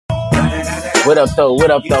What up though? What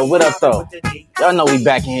up though? What up though? Y'all know we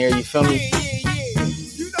back in here, you feel me?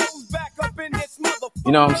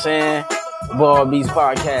 You know what I'm saying? Ball Beats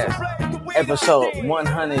Podcast, episode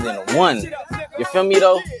 101. You feel me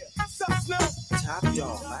though?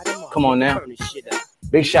 Come on now.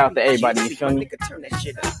 Big shout out to everybody, you feel me?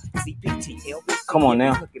 Come on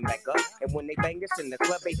now.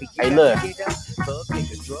 Hey, look.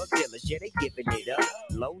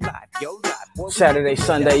 Saturday,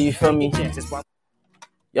 Sunday, you feel me?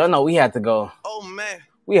 Y'all know we had to go. Oh, man.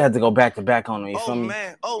 We had to go back to back on them, you feel me?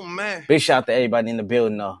 Oh, man. Big shout out to everybody in the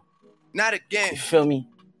building, though. Not again. You feel me?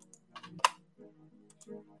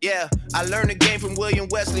 Yeah, I learned the game from William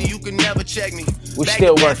Wesley. You can never check me. We back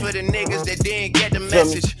still working for the niggas that didn't get the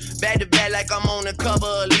message. Back to back like I'm on the cover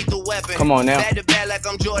of Lethal Weapon. Come on now. Back to back like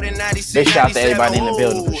I'm Jordan 96. Big shout out to everybody in the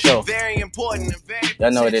building for sure. Very important and very y'all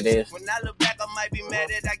know what it is. When I look back, I might be mad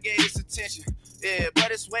that I gave this attention. Yeah, but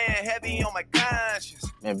it's weighing heavy on my conscience.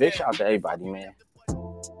 Man, big shout out to everybody, man.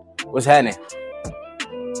 What's happening?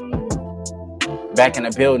 Back in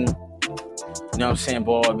the building. You know what I'm saying?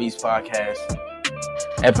 Ball Beats Podcast.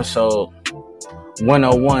 Episode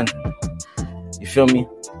 101. You feel me?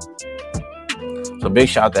 So big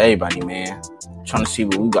shout out to everybody, man. Trying to see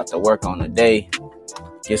what we got to work on today.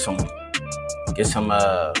 Get some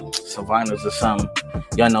vinyls or something.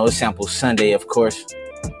 Y'all know it's Sample Sunday, of course.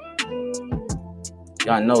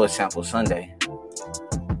 Y'all know it's Sample Sunday.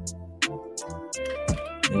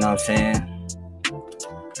 You know what I'm saying?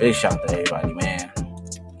 Big shout out to everybody, man.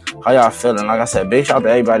 How y'all feeling? Like I said, big shout out to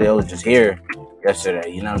everybody that was just here yesterday,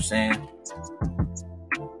 you know what I'm saying?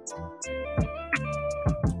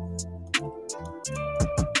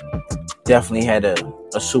 Definitely had a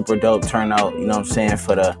super dope turnout, you know what I'm saying,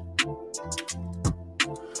 for the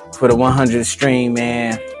 100 stream,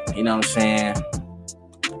 man. You know what I'm saying?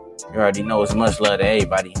 You already know it's much love to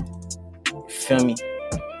everybody. You feel me?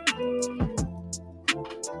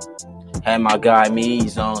 Had my guy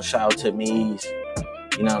Mees on. Shout out to Mees.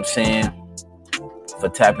 You know what I'm saying? For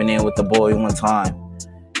tapping in with the boy one time.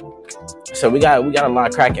 So we got a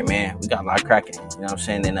lot cracking, man. We got a lot cracking. You know what I'm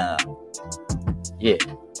saying? And yeah.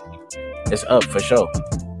 It's up for sure.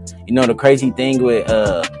 You know the crazy thing with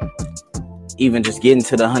even just getting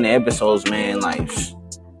to the 100 episodes, man, like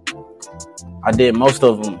I did most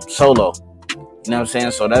of them solo. You know what I'm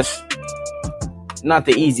saying? So that's not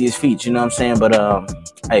the easiest feat, you know what I'm saying? But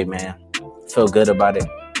hey man, feel good about it.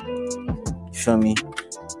 You feel me?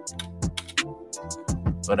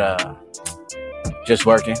 But just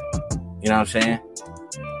working, you know what I'm saying?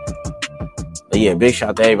 But yeah, big shout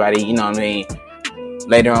out to everybody, you know what I mean?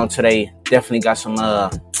 Later on today, definitely got some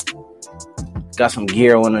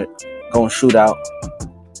gear on it, going shoot out.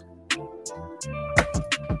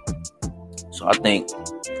 So I think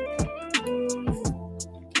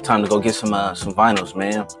time to go get some vinyls,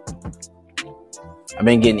 man. I've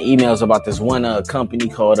been getting emails about this one company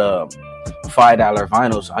called $5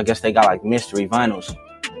 Vinyls. I guess they got like mystery vinyls.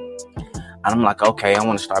 And I'm like, okay, I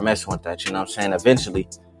want to start messing with that, you know what I'm saying? Eventually,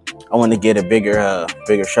 I want to get a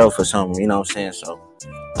bigger show for something, you know what I'm saying? So,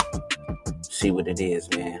 see what it is,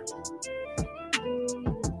 man.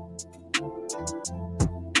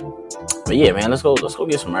 But yeah, man, let's go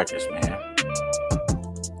get some records, man.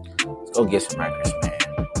 Let's go get some records, man.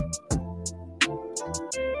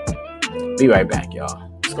 Be right back, y'all.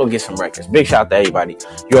 Let's go get some records. Big shout out to everybody.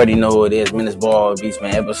 You already know who it is, man. It's Ball Beats,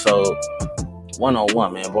 man. Episode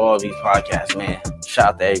 101, man. Ball Beats Podcast, man. Shout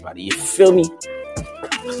out to everybody. You feel me?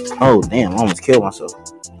 Oh, damn. I almost killed myself.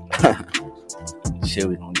 Shit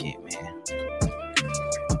we gonna get, man.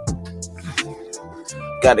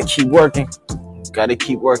 Gotta keep working.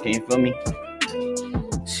 You feel me?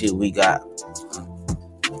 See what we got.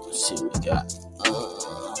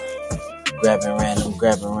 Grabbing random.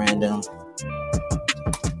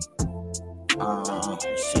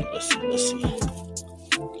 Let's see.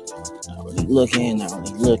 Not really looking.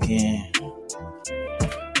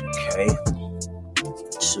 Okay.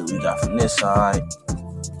 See what we got from this side.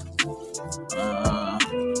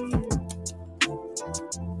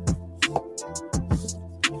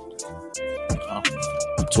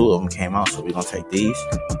 Two of them came out, so we're gonna take these.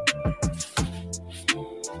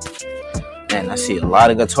 Man, I see a lot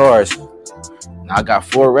of guitars. Now I got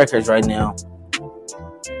 4 records right now,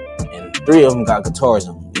 and 3 of them got guitars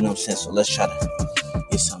on them. You know what I'm saying? So let's try to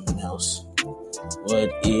get something else. What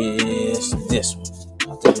is this one?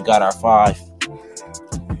 I think we got our 5.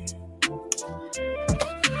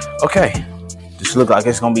 Okay, this look like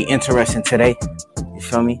it's gonna be interesting today. You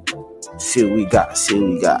feel me? See what we got.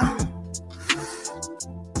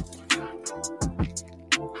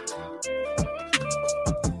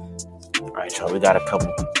 Alright, y'all, we got a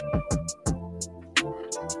couple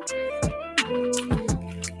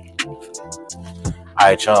All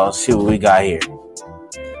right, y'all. See what we got here.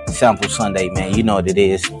 Sample Sunday, man. You know what it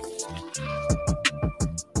is. You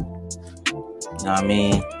know what I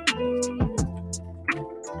mean?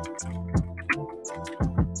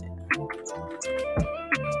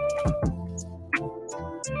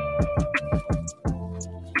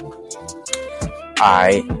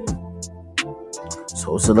 Alright.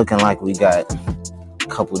 So it's looking like we got a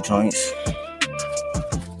couple joints.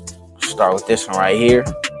 Start with this one right here.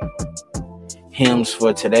 Hymns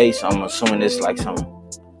for today. So I'm assuming it's like some,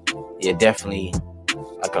 yeah, definitely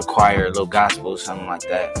like a choir, a little gospel, something like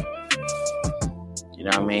that. You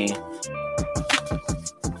know what I mean?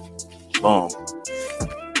 Boom.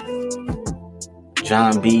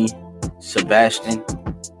 John B. Sebastian.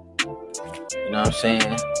 You know what I'm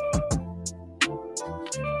saying?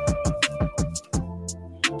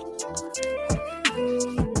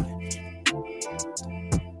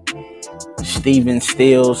 Stephen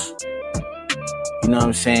Stills. You know what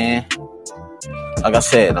I'm saying? Like I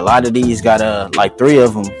said, a lot of these got like 3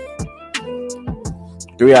 of them.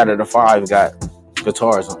 3 out of the 5 got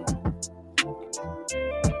guitars on them.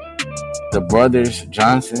 The Brothers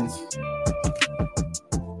Johnsons.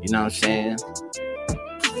 You know what I'm saying?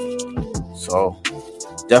 So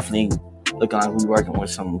definitely looking like we working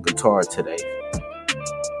with some guitar today.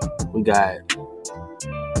 We got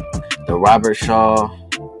the Robert Shaw.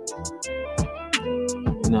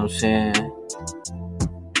 You know what I'm saying?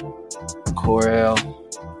 Corel.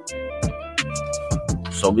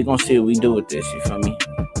 So we gonna see what we do with this, you feel me?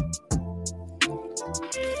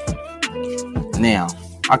 Now,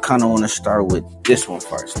 I kinda wanna start with this one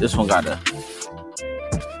first. This one got a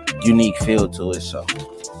unique feel to it, so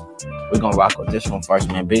we're gonna rock with this one first,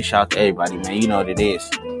 man. Big shout out to everybody, man. You know what it is.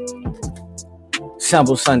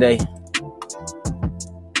 Sample Sunday.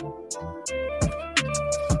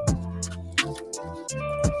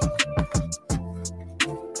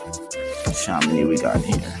 How many we got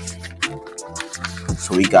here?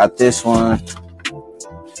 So we got this one.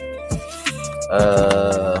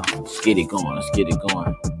 Let's get it going.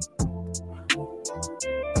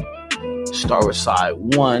 Start with side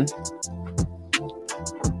 1.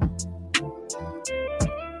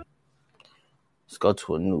 Let's go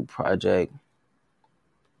to a new project.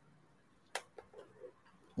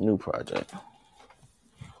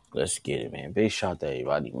 Let's get it, man. Big shout out to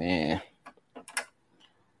everybody, man.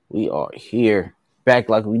 We are here, back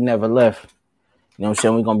like we never left. You know what I'm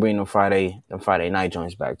saying? We're going to bring them Friday night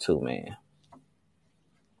joints back too, man.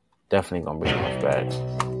 Definitely going to bring those back.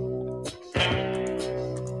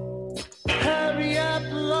 Hurry up,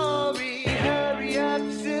 Lori, hurry up,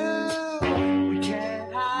 Sue. We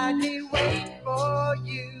can't hardly wait for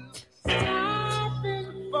you.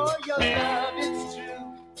 Stopping for your love, it's true.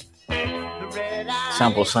 The red eye.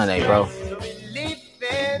 Sample Sunday, bro.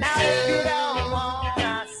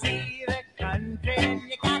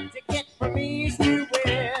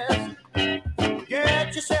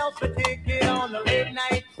 Yourself a ticket on the late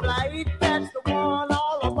night flight. That's the one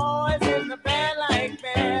all the boys in the band like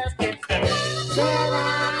best. It's the Red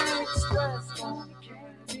Eye Express gonna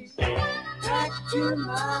carry back to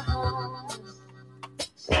my home.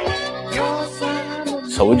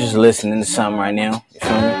 So we're just listening to something right now. You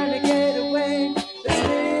feel me?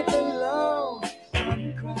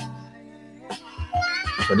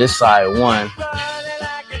 So this side 1.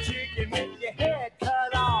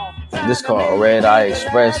 This called Red Eye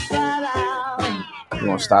Express. We're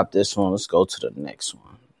gonna stop this one. Let's go to the next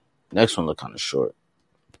one. Next one look kind of short.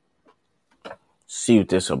 See what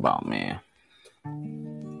this about, man.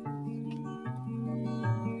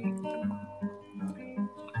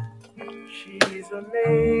 She's a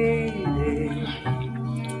lady,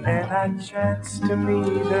 and I chanced to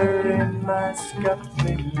meet her in my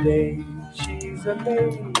scuffling days. She's a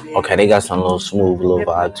lady. Okay, they got some little smooth little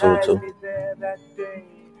vibe to it too.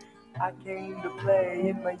 I came to play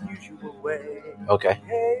in my usual way. Okay.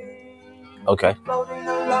 Okay. Floating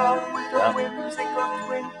along with the whimsical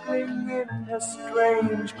twinkling in her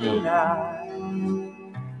strange green eyes.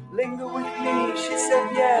 Linger with me, she said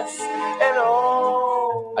yes, and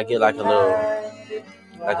oh. I get like a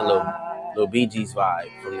little Bee Gees vibe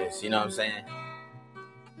from this. You know what I'm saying?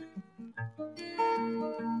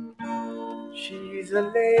 She's a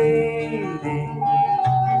lady.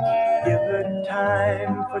 Give her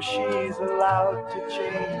time, for she's allowed to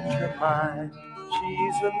change her mind.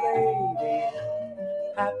 She's a lady,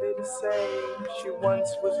 happy to say she once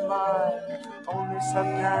was mine. Only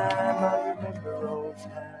sometime I remember old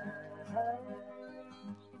times.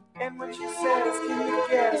 And when she says, can you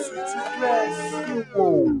guess it's a dress?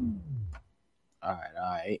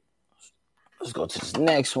 Alright. Let's go to this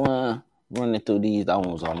next one. Running through these, that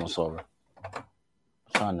one was almost over.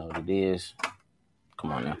 I know what it is.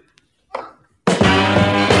 Come on now.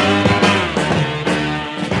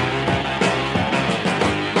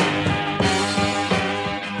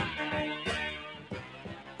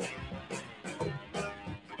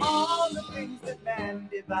 All the things that man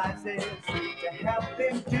devises to help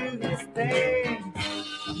him do his things.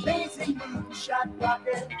 Amazing moonshot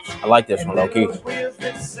rockets. I like this one, low key. Wheels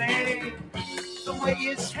that sing. The way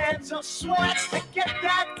his hands are sweat to get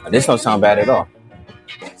that. This don't sound bad at all.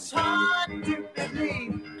 It's hard to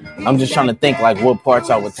believe. I'm just trying to think like what parts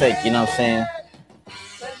I would take, you know what I'm saying?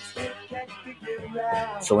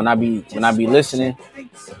 So when I be listening,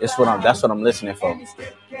 that's what I'm listening for.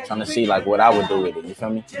 Trying to see like what I would do with it, you feel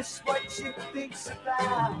me?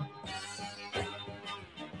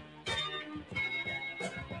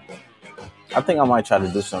 I think I might try to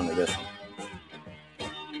do something to this one.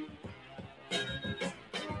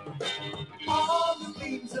 All the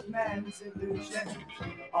themes of man's illusion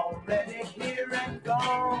already here and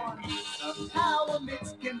gone. Somehow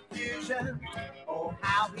amidst confusion, oh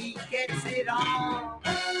how he gets it on.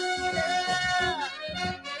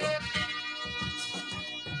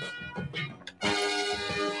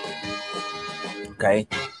 Okay,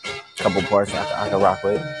 couple parts I can rock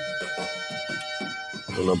with.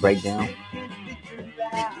 A little breakdown.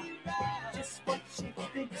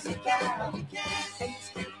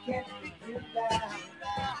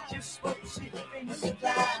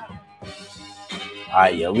 All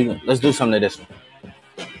right, yeah, let's do something to this one.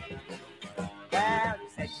 Well, you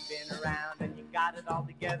said you've been around and you got it all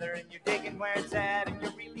together and you're digging where it's at and you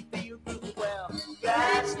really feel good. Well,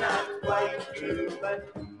 that's not quite true, but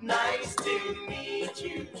nice to meet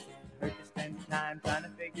you. Heard you spend time trying to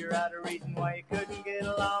figure out a reason why you couldn't get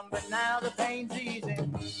along, but now the pain's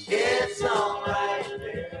easing. It's all right,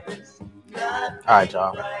 there's nothing. All right,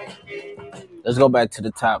 y'all. Let's go back to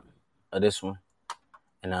the top of this one,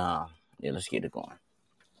 and yeah, let's get it going.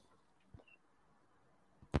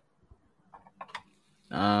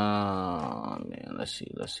 Man, let's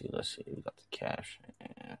see. We got the cash.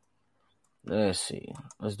 Man. Let's see.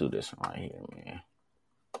 Let's do this one right here, man.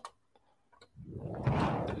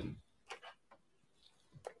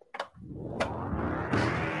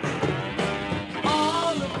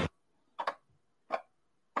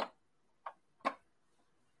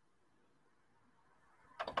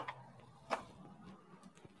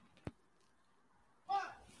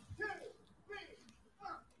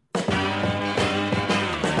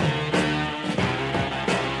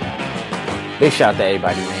 Big shout out to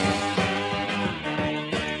everybody, man.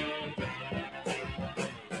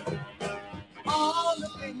 All the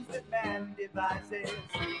things that man devises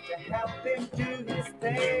to help him do his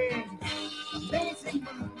things. Amazing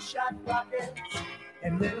moonshot rockets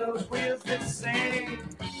and little wheels that sing.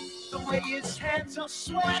 The way his hands are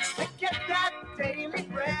sweat to get that daily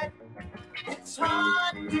bread. It's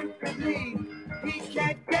hard to believe he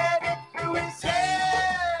can't get it through his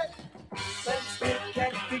head. But he still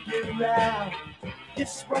can't figure out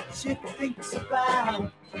just what she thinks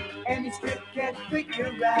about. And he still can't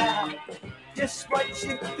figure out just what she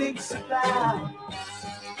thinks about.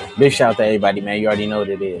 Big shout out to everybody, man. You already know what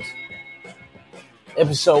it is.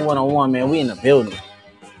 Episode 101, man. We in the building.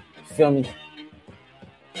 Feel me?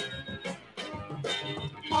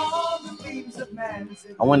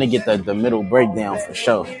 I want to get the middle breakdown for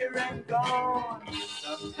sure.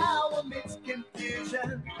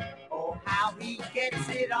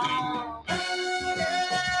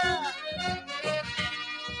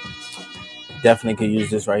 Definitely could use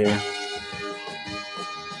this right here.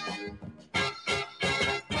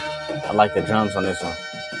 I like the drums on this one.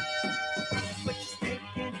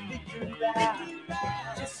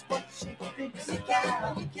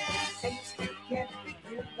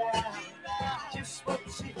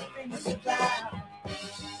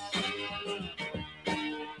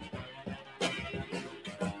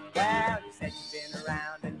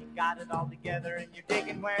 It all together and you're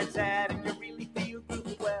digging where it's at and you really feel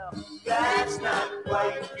good. Well, that's not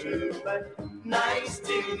quite true, but nice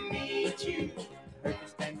to meet you. Heard you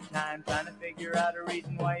spend time trying to figure out a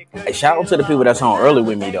reason why you couldn't. Hey, shout out to the people that's on early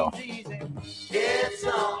with me though. It's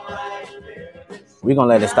all right, we're gonna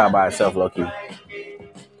let it stop by itself, low key.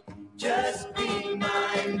 Just be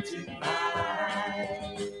mine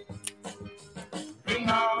tonight. Bring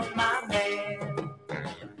on my man.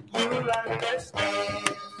 You'll understand.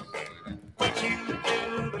 What you do,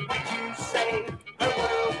 but what you say, the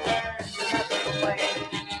world turns another way.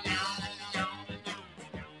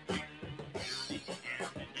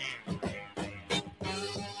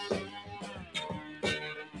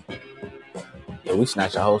 Yeah, we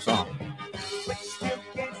snatched the whole song. But still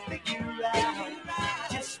can't figure out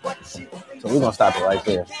just what she thinks So we're gonna stop it right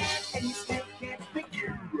there.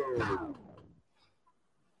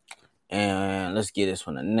 And let's get this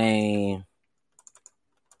one a name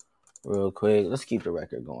real quick. Let's keep the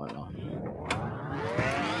record going on.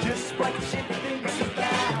 Just what you think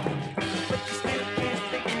about, but you still can't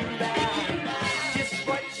figure it out. Just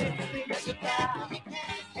what you think about,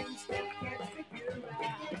 and you still can't figure it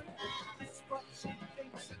out. Just what you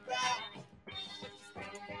think about, but you still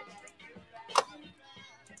can't figure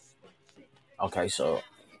it out. Okay, so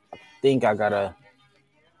I think I got an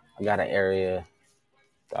area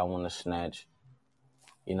that I want to snatch.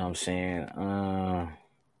 You know what I'm saying?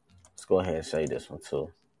 Let's go ahead and say this one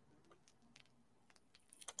too.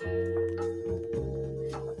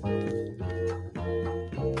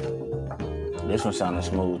 This one sounded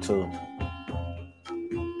smooth too.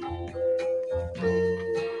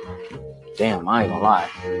 Damn, I ain't gonna lie.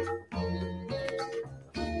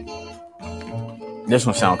 This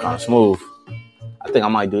one sound kind of smooth. I think I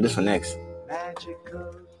might do this one next.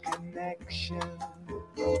 Magical connection.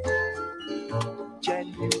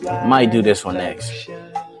 Might do this one next.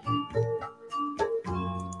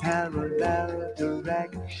 Parallel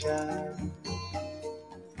direction.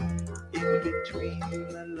 In between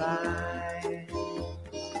the lines.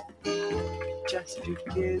 Just two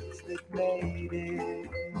kids that made it.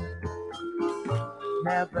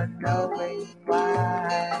 Never knowing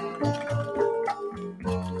why.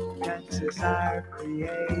 Dances are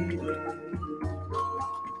created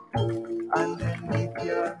underneath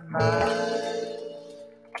your mind.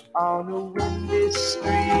 On a windy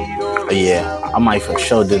street or yeah, I might for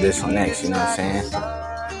sure do this one next, you know what I'm saying?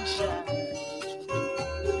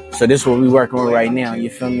 So this is what we working with right now, you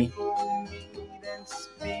feel me?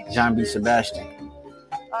 John B. Sebastian.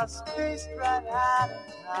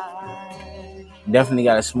 Definitely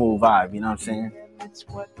got a smooth vibe, you know what I'm saying?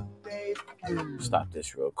 Stop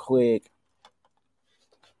this real quick.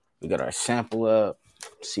 We got our sample up.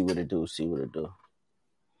 See what it do, see what it do.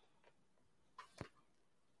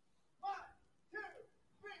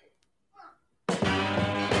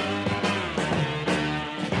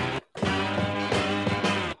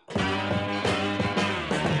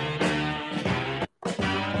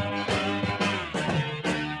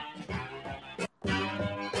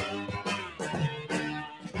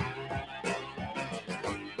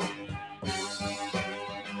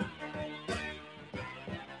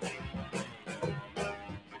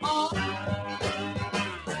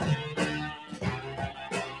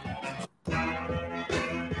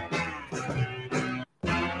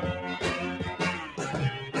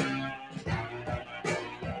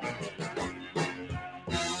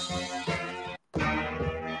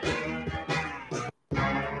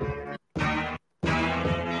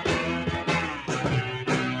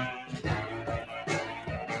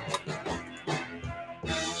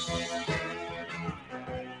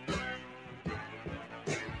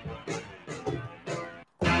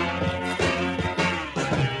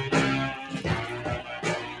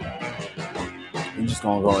 I'm just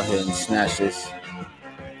gonna go ahead and snatch this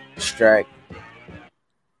track.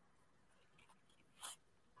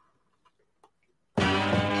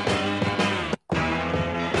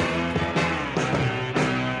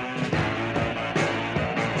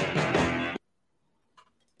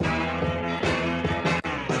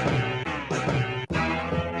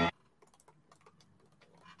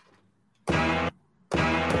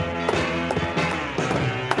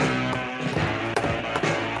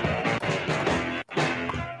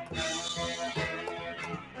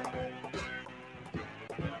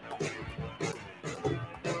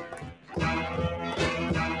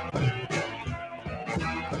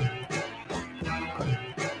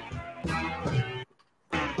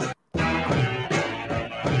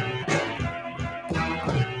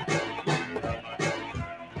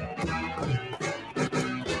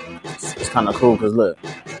 It's kind of cool because look,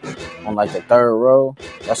 on like the third row,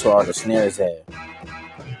 that's where all the snares at.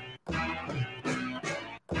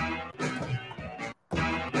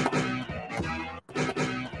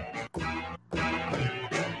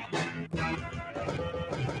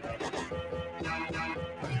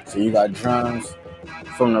 So you got drums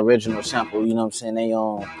from the original sample, you know what I'm saying? They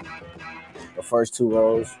on the first two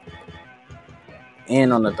rows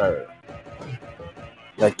and on the third.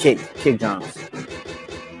 Like kick drums.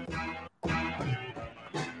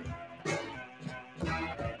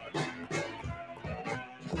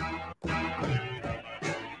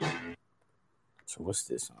 So what's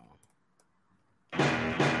this on?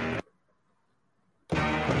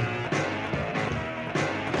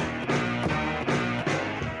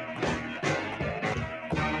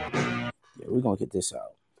 Yeah, we're gonna get this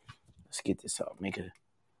out. Let's get this out. Make a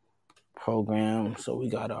program. So we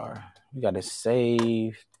got our We got it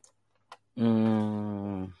saved.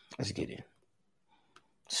 Let's get it.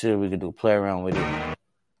 See what we can do. Play around with it.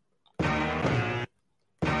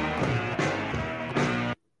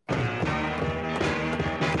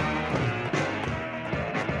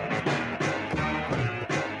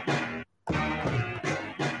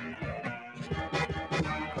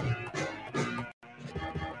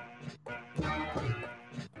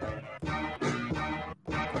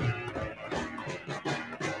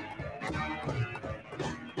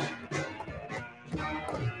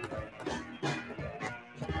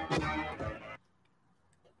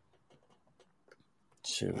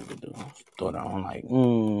 See what we can do. Throw that on like,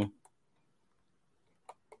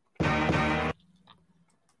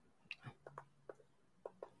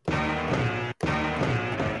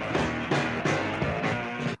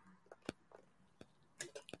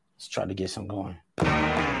 Let's try to get some going.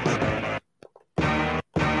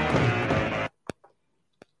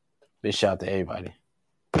 Big shout out to everybody.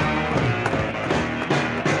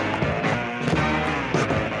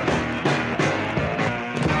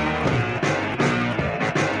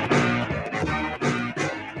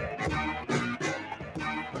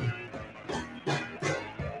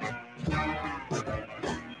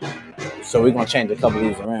 So we're going to change a couple of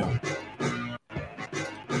these around.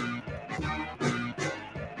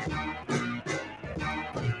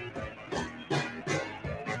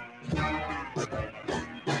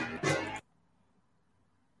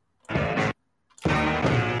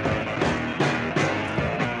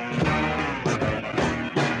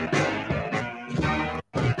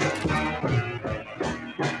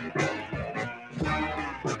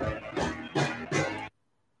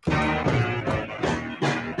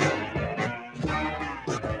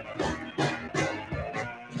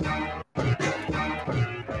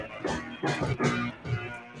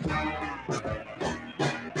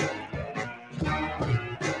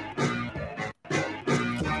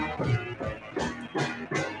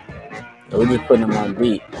 So we're just putting them on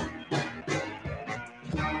beat.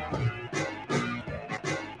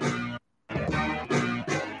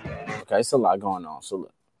 Okay, it's a lot going on. So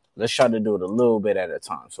look, let's try to do it a little bit at a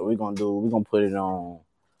time. So we're gonna put it on.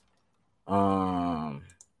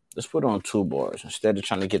 Let's put it on 2 bars instead of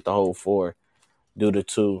trying to get the whole 4. Do the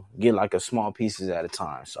 2. Get like a small pieces at a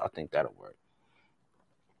time. So I think that'll work.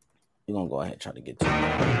 We're gonna go ahead and try to get 2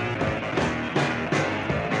 bars.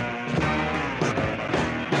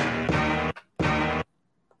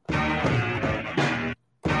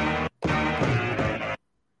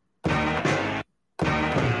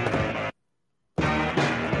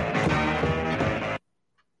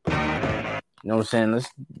 You know what I'm saying? Let's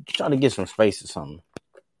try to get some space or something.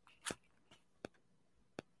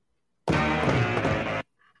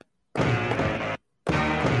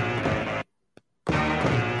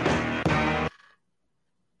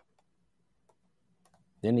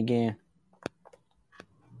 Then again,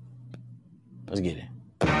 let's get it.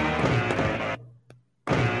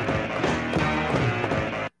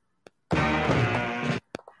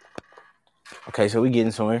 Okay, so we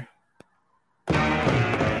getting somewhere.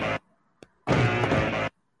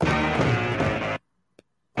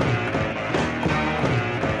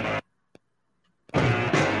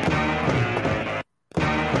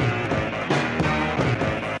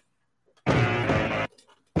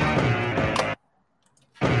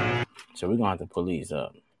 So we're going to have to pull these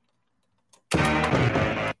up.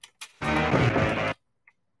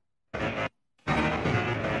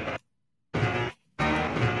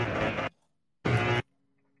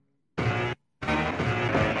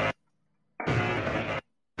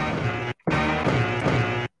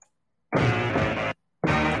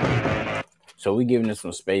 So we're giving it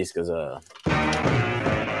some space because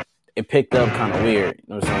it picked up kind of weird.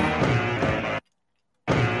 You know what I'm saying?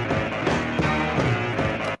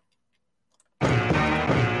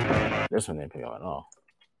 This one didn't pick up at all.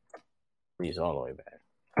 These all the way back.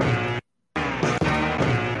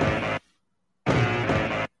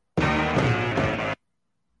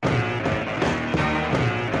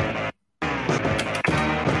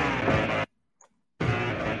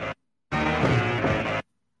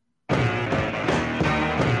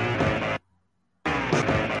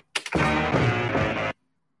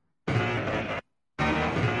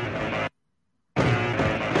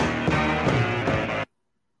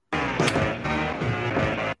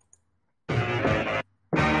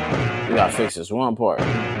 We gotta fix this one part.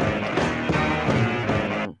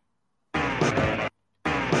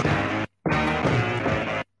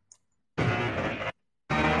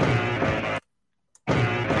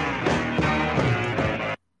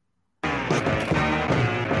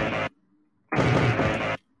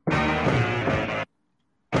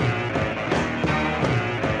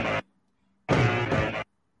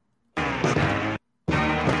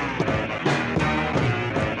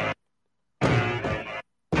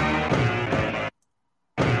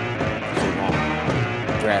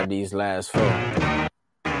 Grab these last 4.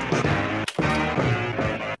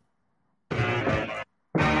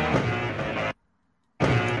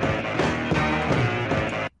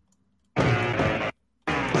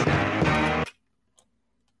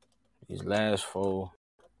 These last 4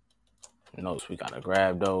 notes, we gotta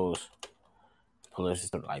grab those. Pull this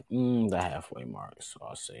to like the halfway mark. So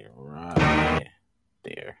I'll say right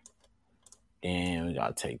there. Then we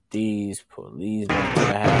gotta take these, pull these back to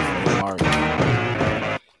the halfway mark.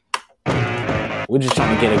 We're just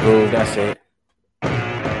trying to get a groove, that's it.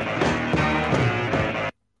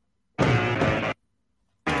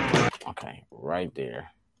 Okay, right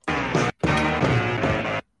there.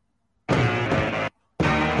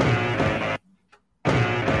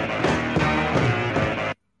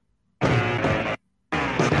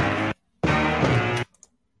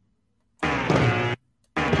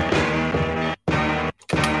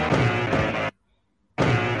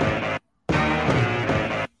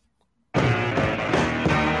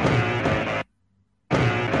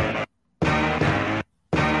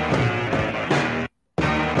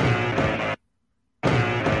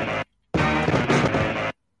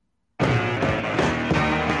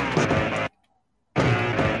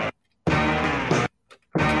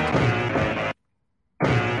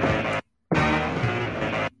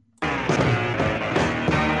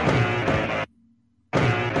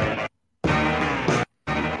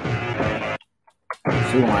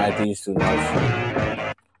 So we want to add these 2 notes.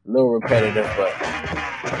 A little repetitive, but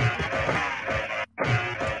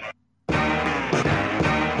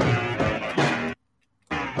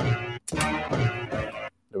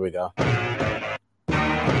there we go.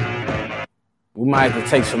 We might have to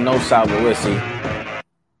take some notes out, but we'll see.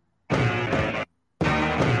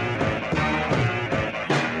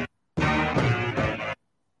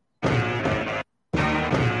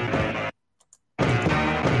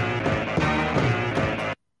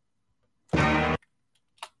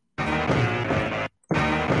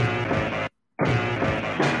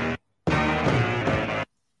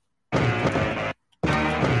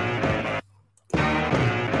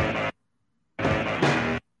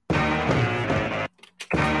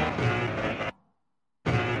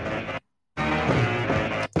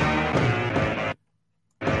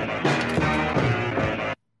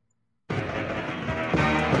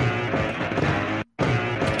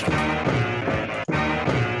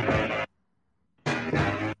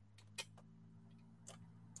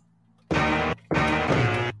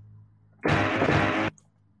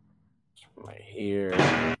 Right here.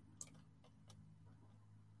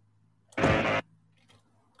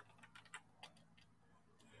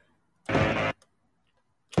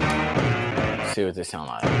 Let's see what this sound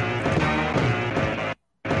like.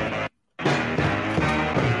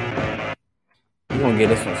 We're gonna get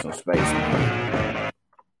this one some space, man.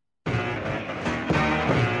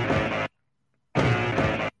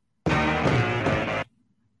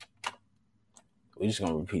 We're just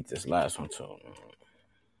gonna repeat this last one too,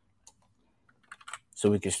 so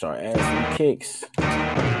we can start adding some kicks.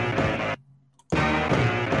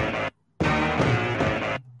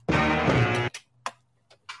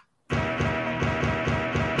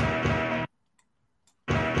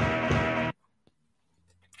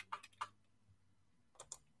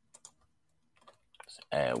 Let's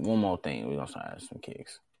add one more thing. We're gonna start adding some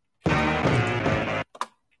kicks.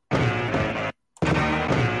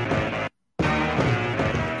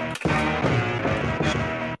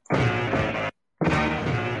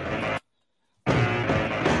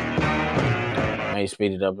 May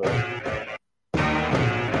speed it up a little.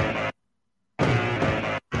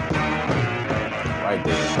 Right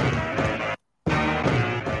there.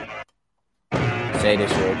 Say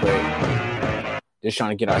this real quick. Just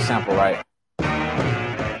trying to get our sample right.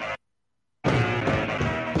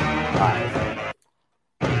 Alright.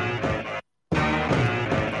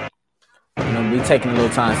 You know, be taking a little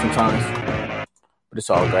time sometimes, but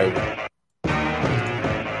it's all gravy.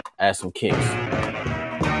 Add some kicks.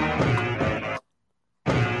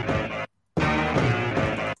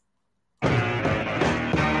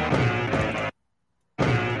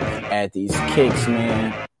 Add these kicks,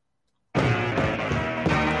 man.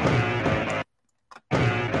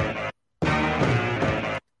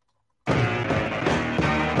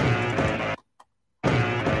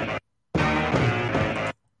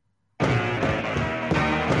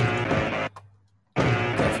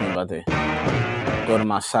 Definitely about to go to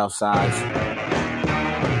my south sides.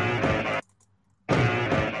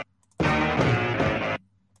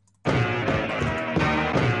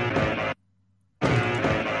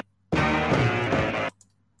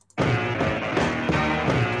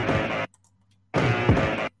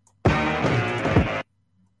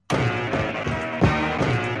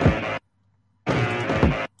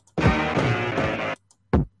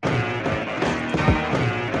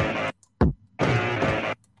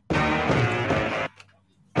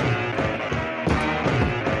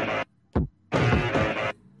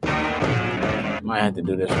 Might have to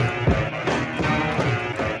do this one.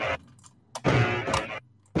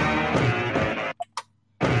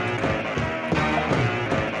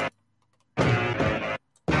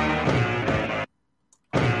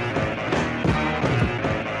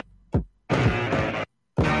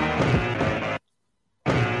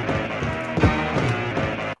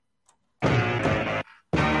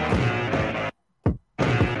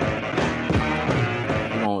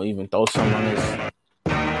 We're gonna even throw some on this.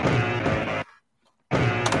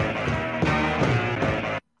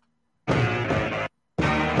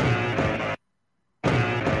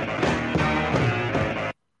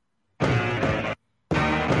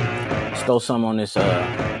 Let's throw some on this. Throw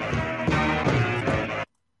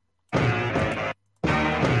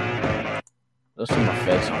some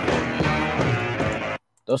effects on here, man.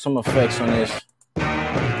 Throw some effects on this.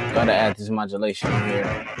 Gotta add this modulation on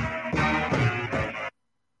here.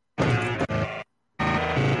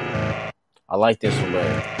 I like this one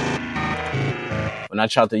better. When I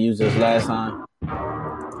tried to use this last time,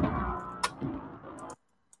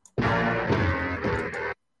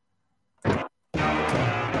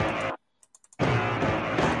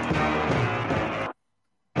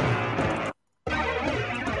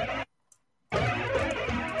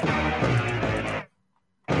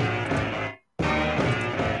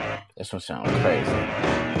 this one sounds crazy.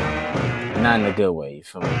 Not in a good way, you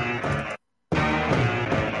feel me?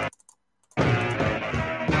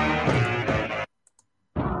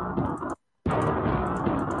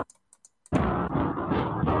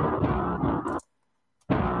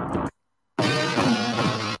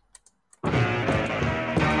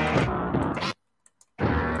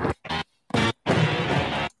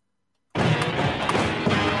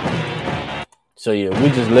 So yeah, we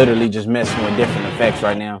just literally just messing with different effects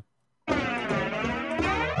right now.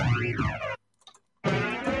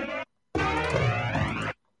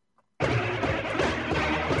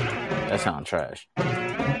 That sounds trash.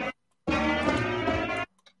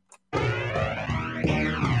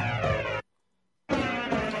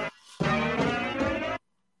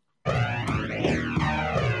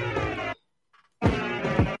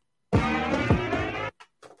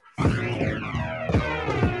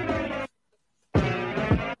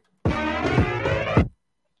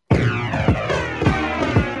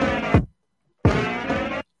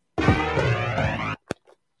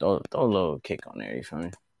 Throw a little kick on there, you feel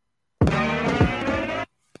me?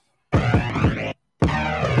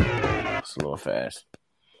 It's a little fast.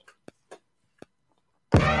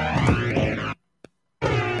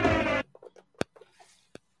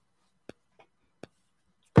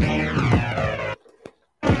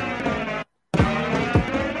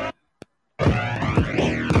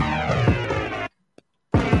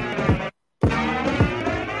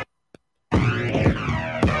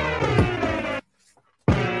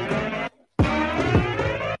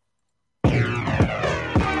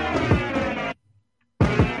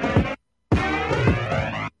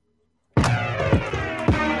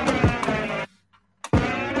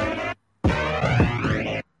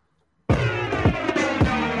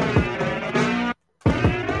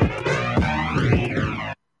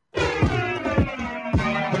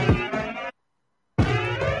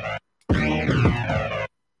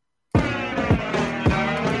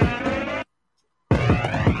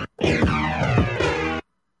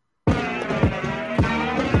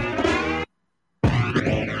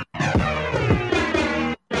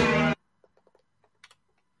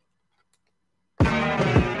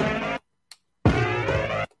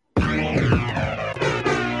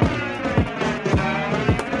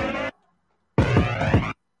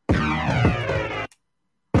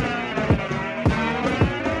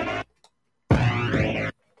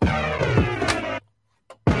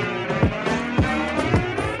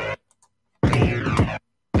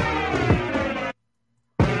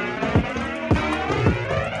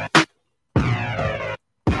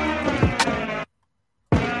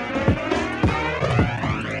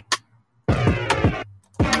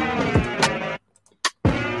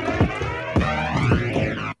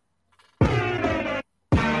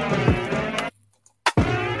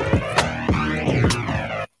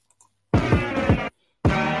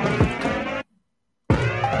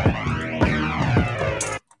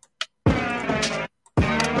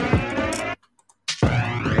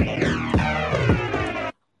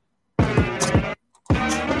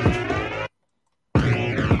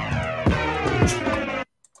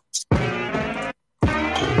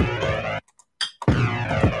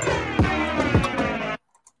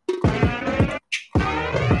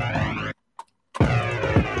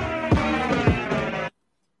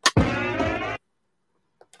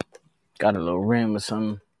 Got a little rim or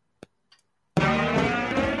something.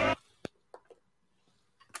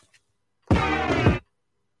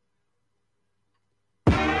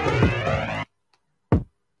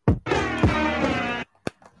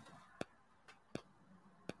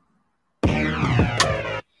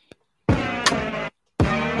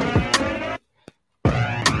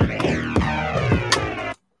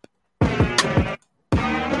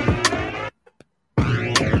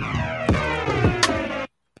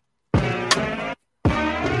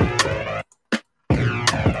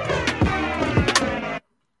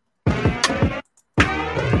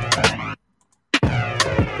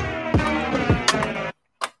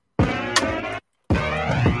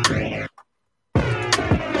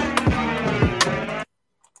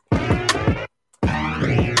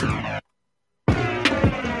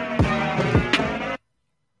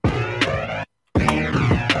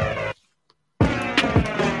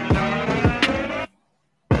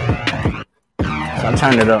 I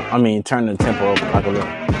turn it up. I mean, turn the tempo up like a little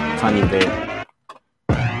tiny bit.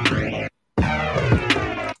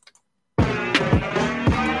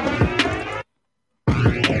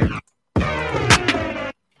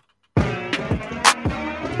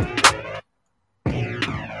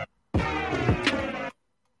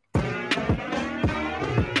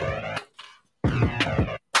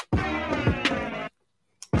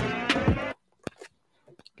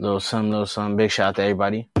 Little something. Big shout out to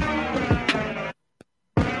everybody.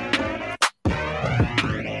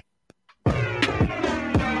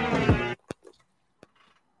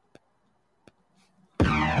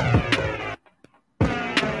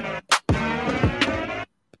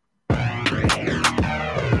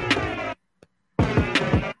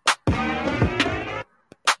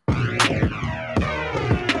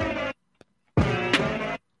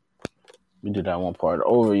 We do that one part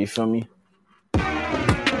over, you feel me?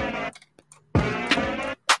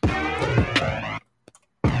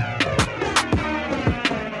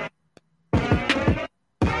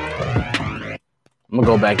 I'm gonna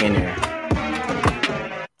go back in there.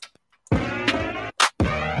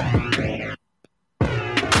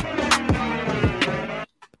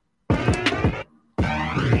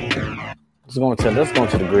 Let's go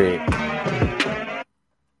to the grid.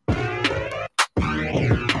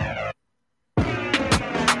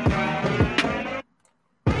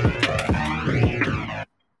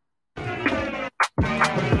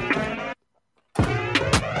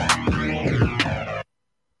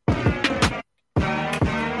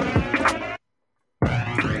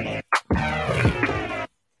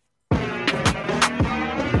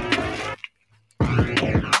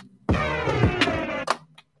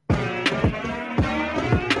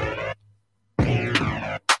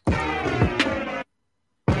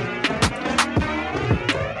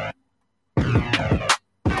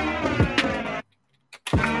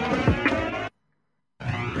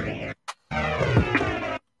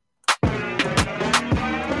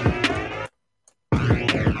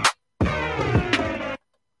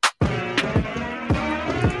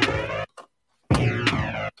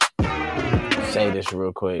 Say this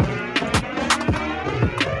real quick.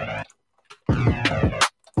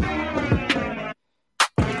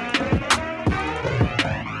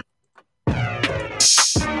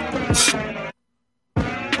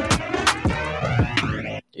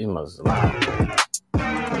 You must lie.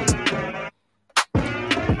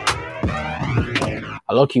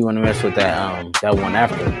 I low-key want to mess with that one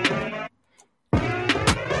after.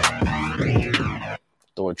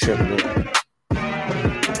 Throw a triplet.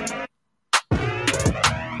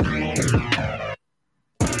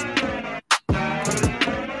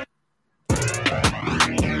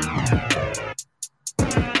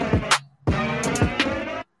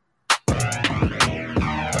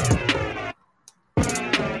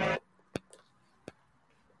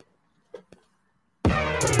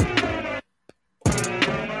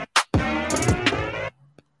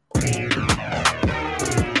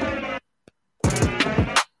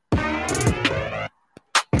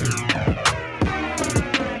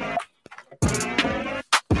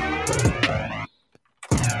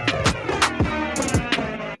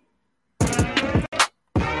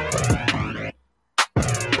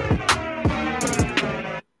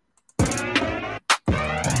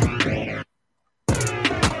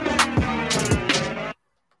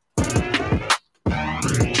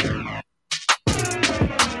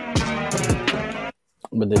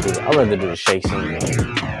 I'd rather do the shakes anyway.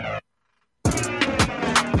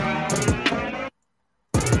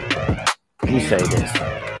 You say this.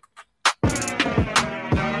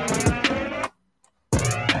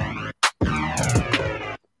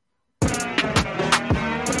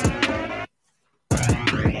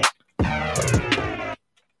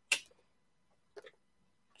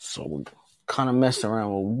 So we're kind of messing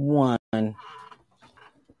around with one.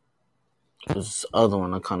 This other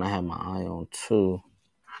one I kind of have my eye on too.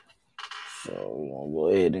 So we're going to go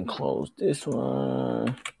ahead and close this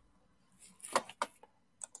one.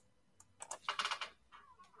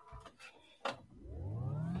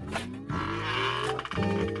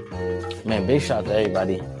 Man, big shout out to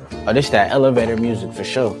everybody. Oh, this that elevator music for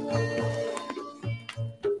sure.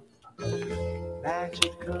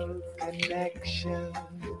 Magical connection,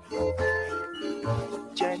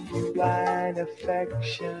 genuine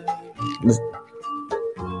affection.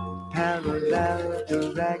 Parallel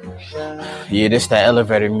direction. Yeah, this that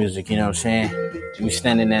elevator music, you know what I'm saying? You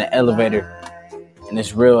standing in an elevator and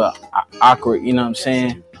it's real awkward, you know what I'm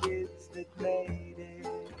saying?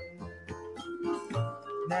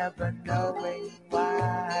 Never knowing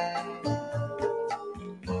why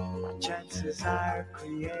chances are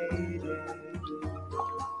created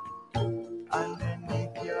underneath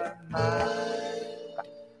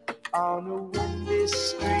on a windy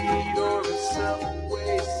street or a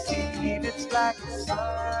subway seat. It's like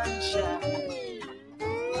sunshine.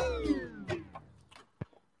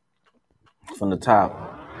 From the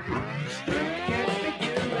top.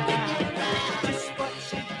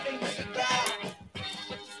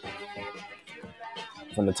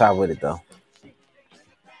 From the top with it though.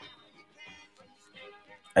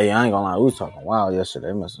 Hey, I ain't gonna lie, we was talking wild yesterday.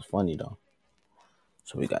 It must was funny though.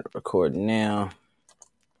 So we got it recording now.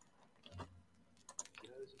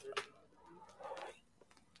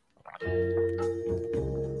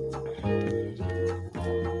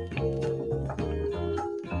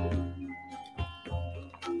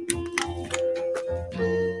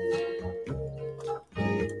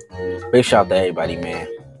 Big shout out to everybody, man.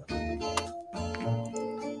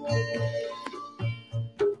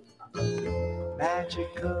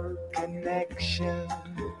 Magical connection,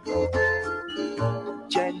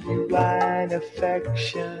 genuine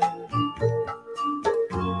affection,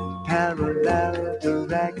 parallel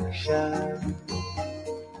direction,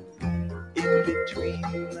 in between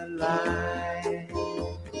the lines,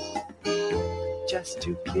 just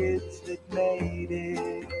two kids that made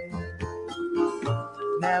it,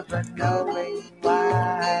 never knowing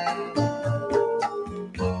why,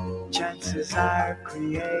 chances are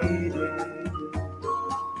created.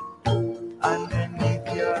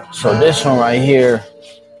 So this one right here,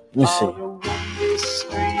 let me see.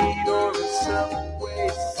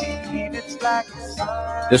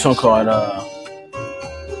 This one called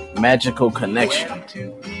Magical Connection.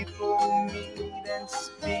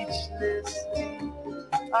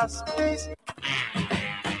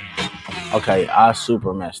 Okay, I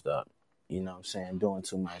super messed up. You know what I'm saying? Doing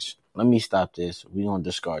too much. Let me stop this. We're going to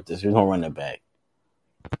discard this. We're going to run it back.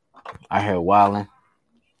 I heard wildin'.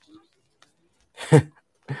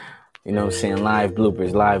 You know what I'm saying? Live bloopers,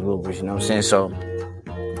 you know what I'm saying? So,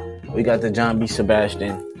 we got the John B.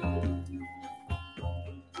 Sebastian.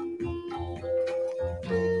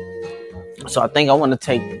 So, I think I want to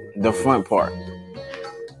take the front part.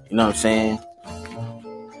 You know what I'm saying?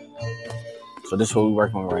 So, this is what we're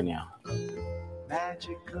working on right now.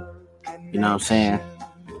 You know what I'm saying?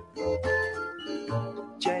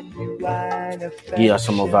 Give y'all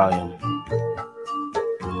some more volume.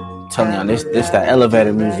 Telling y'all, this that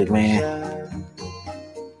elevator music, man.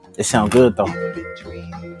 It sound good though.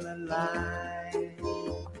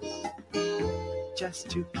 Just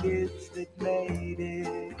two kids that made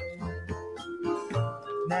it,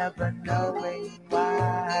 never knowing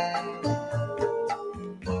why,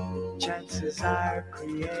 chances are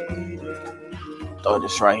created. Throw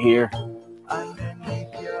this right here.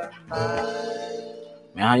 Underneath your mind.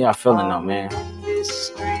 Man, how y'all feeling though, man? This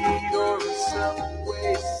street or a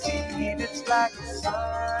subway seat, it's like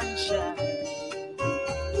sunshine.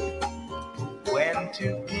 When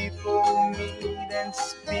two people meet and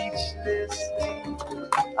speechless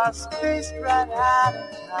are spaced right out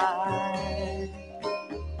of time,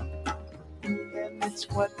 and it's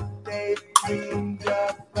what they dreamed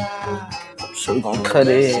about. So we're gonna cut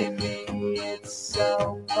it. It's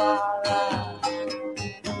so far out.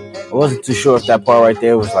 I wasn't too sure if that part right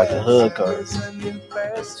there was like a hook or it's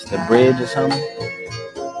the bridge or something.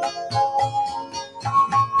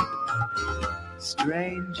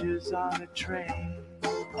 Strangers on a train,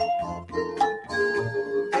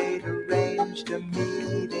 they'd arranged a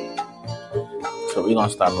meeting. So we're gonna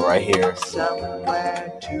stop it right here.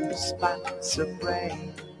 Somewhere two spots of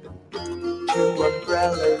rain, two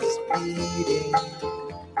umbrellas beating.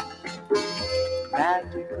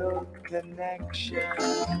 Magical connection,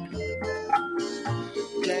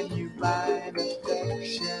 genuine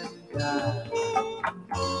affection,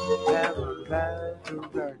 parallel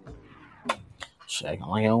direction. Shit, I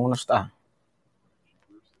don't want to stop.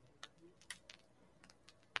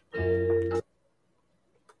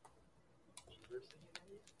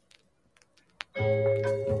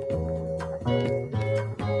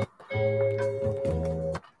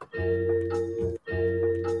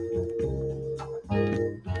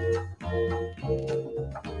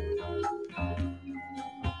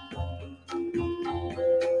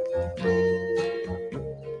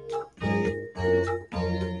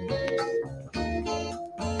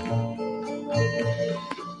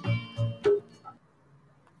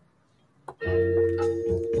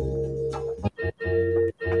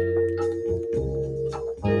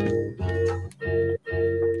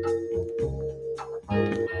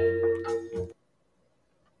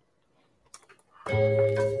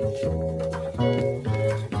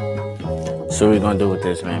 So what we gonna do with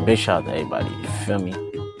this, man? Big shout out to everybody. You feel me?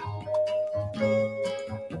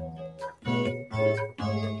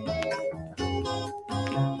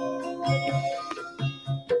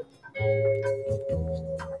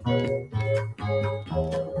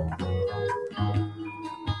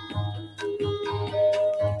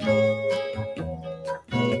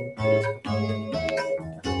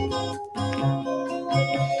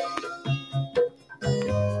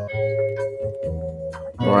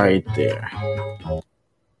 right there.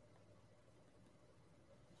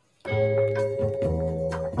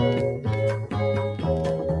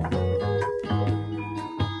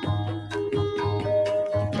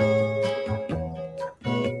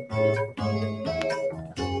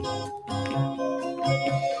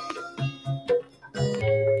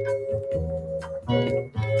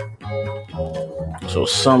 So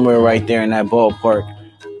somewhere right there in that ballpark.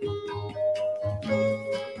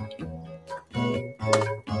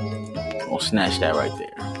 We'll snatch that right there.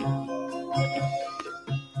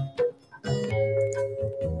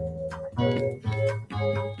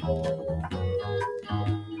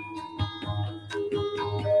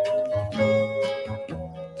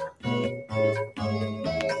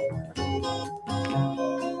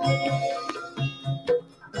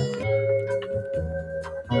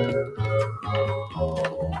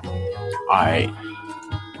 All right.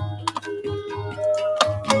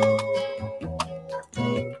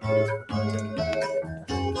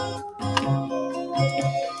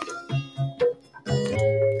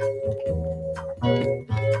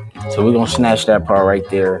 So we're going to snatch that part right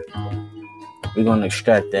there. We're going to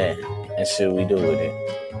extract that and see what we do with it.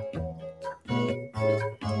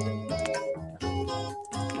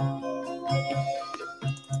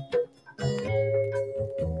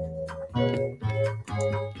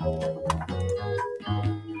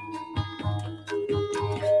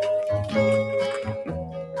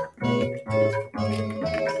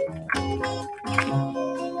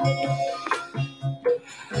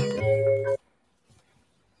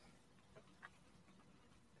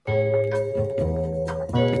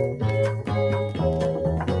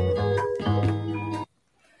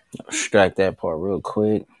 Extract that part real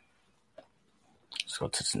quick. Let's go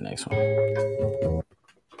to the next one.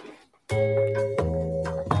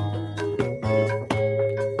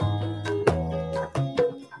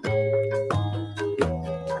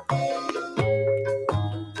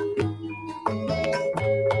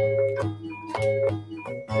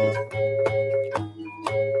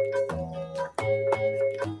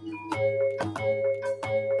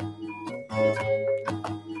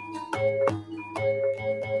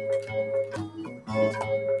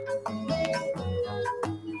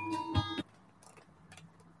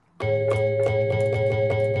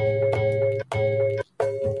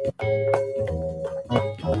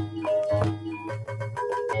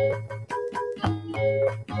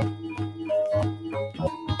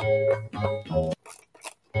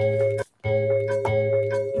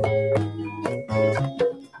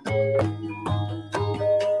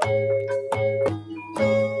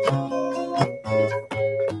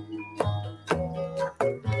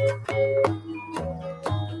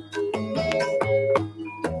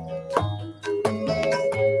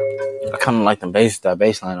 I kind of like that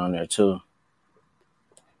bass line on there too.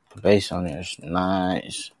 The bass on there is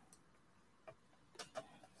nice.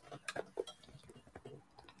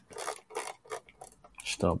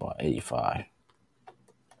 Still about 85.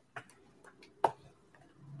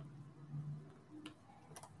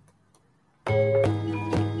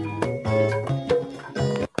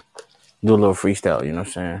 Do a little freestyle, you know what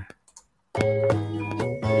I'm saying?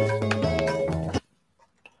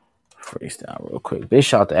 Freestyle real quick. Big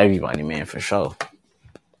shout out to everybody, man, for sure.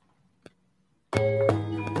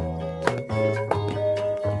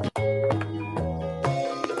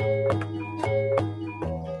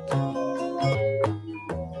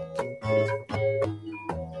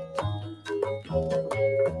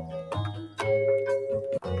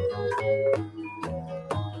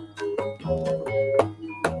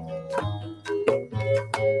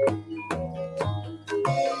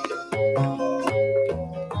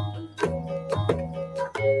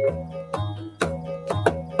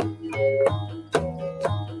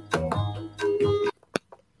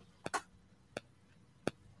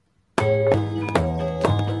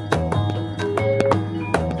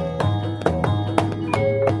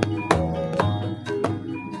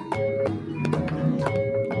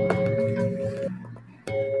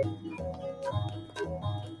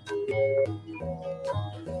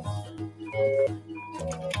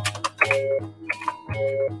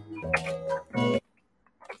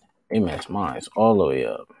 Hey man, mine's all the way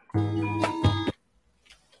up.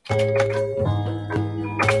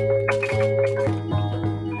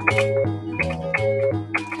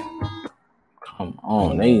 Come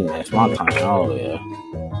on, they match my timing all the way up.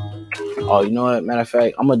 Oh, you know what? Matter of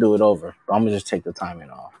fact, I'm gonna do it over. I'm gonna just take the timing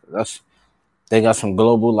off. They got some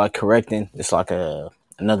global like correcting. It's like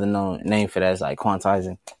another known name for that is like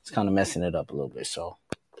quantizing. It's kind of messing it up a little bit. So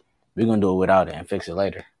we're gonna do it without it and fix it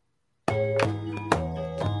later.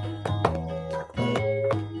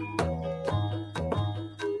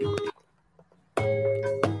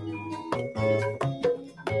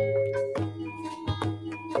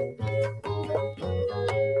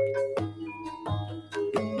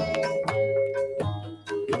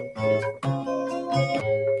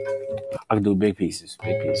 I can do big pieces.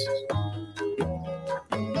 Big pieces.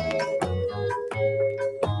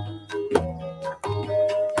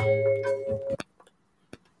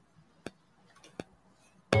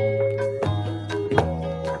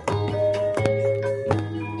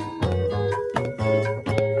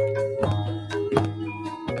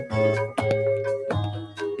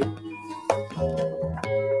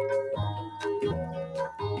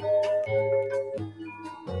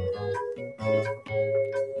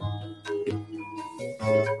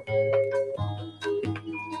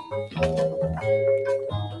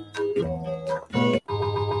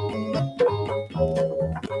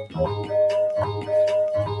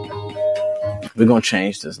 We're gonna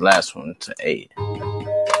change this last one to 8.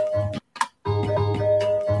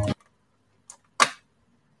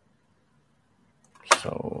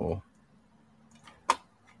 So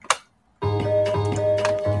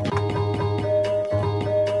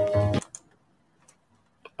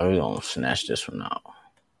we're gonna snatch this one out.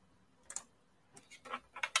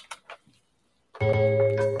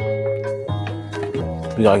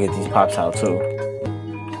 We gotta get these pops out too.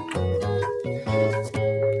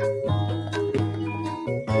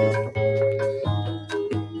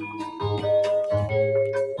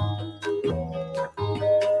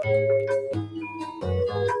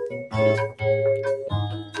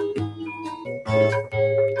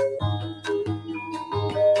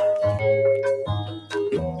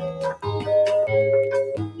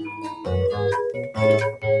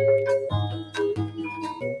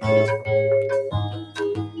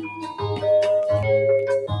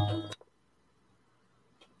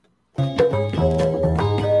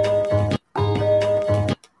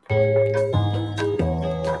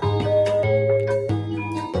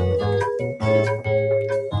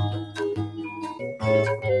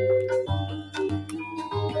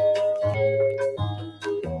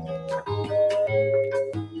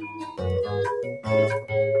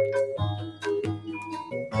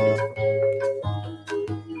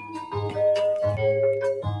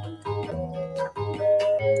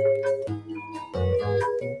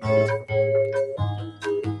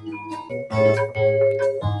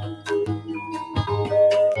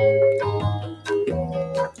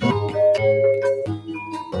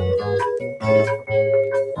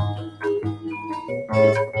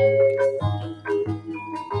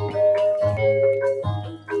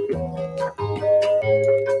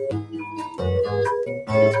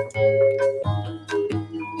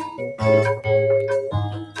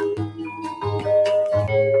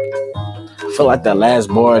 I feel like that last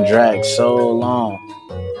bar dragged so long.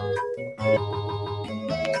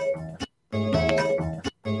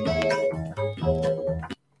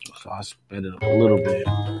 So I sped it up a little bit.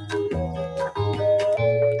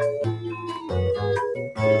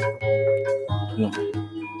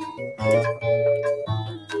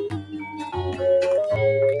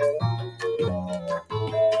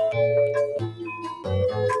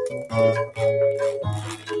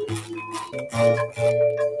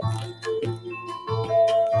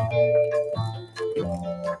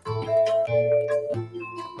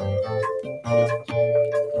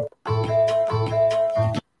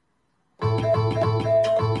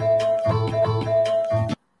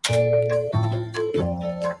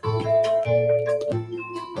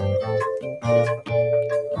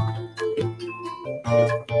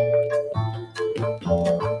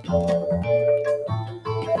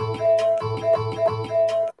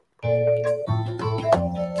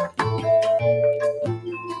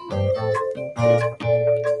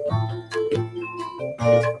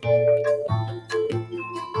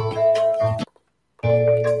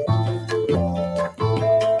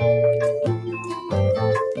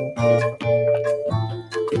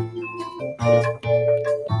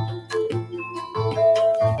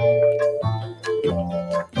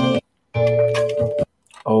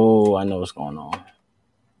 Oh, I know what's going on.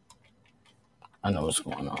 I know what's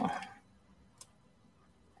going on.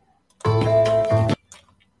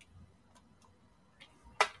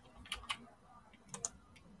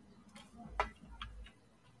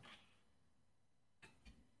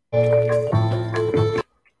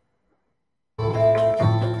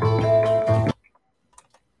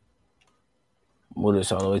 Move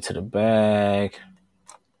this all the way to the back.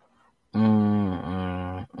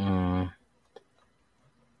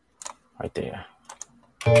 Right there.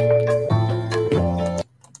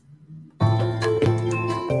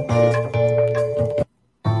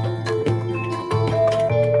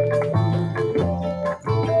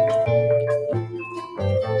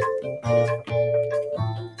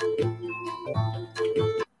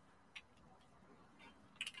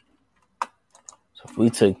 So if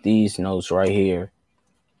we took these notes right here,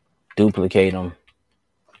 duplicate them,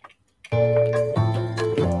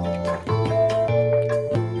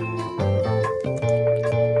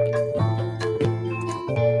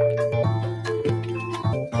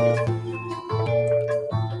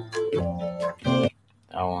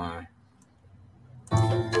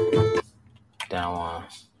 That one.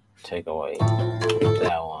 Take away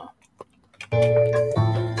that one.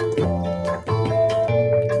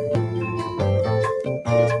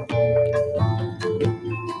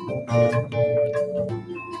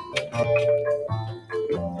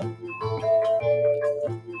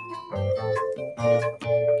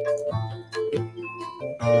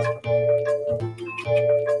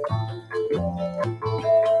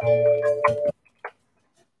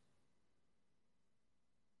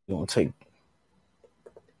 You're gonna take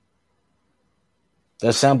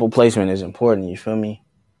that sample placement is important, you feel me?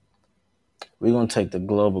 We're gonna take the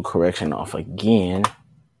global correction off again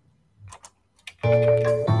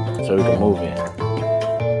so we can move it.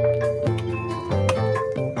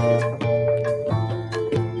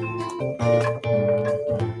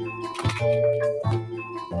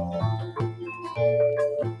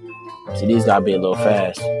 See, these gotta be a little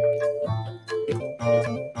fast.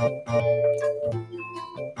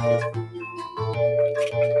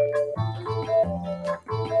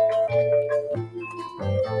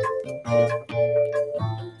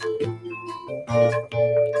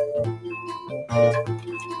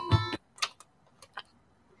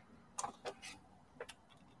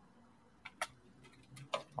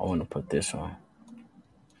 I want to put this on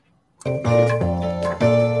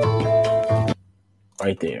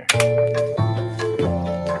right there.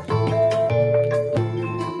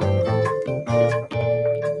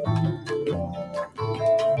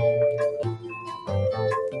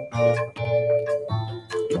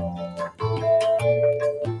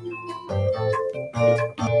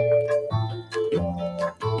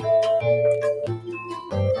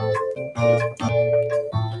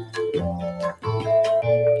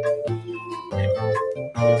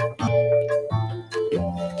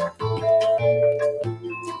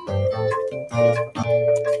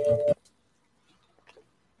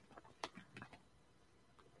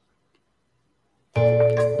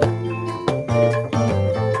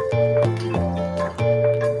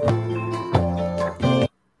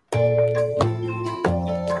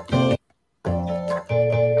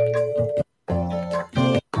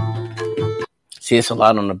 See, it's a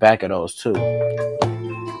lot on the back of those too.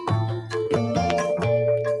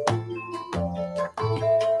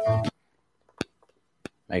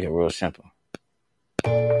 Make it real simple.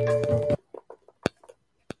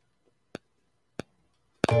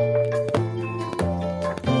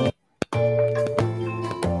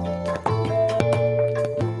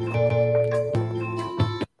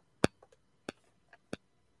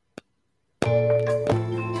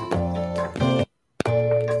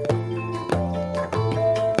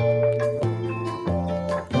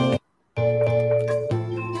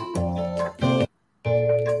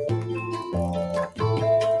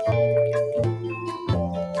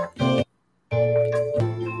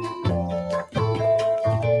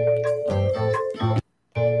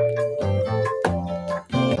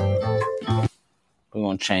 We're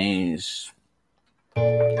gonna change.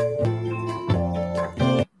 We're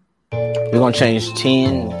gonna change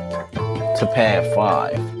 10 to pad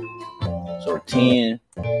 5. So 10.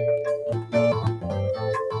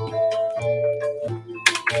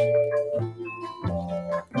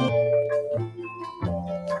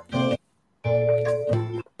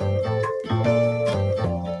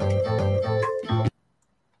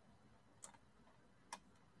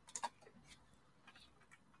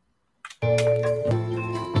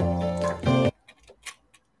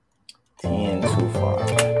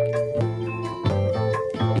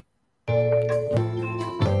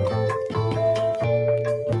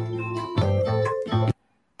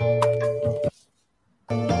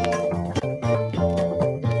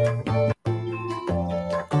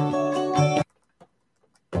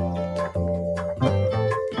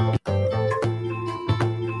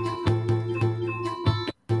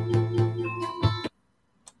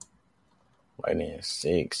 Right in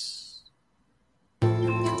 6.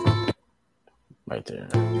 Right there.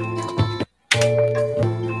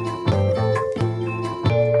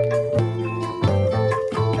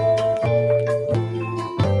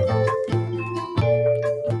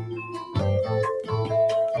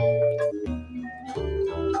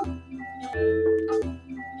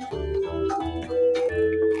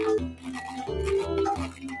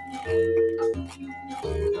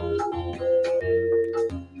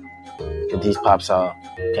 Get these pops off.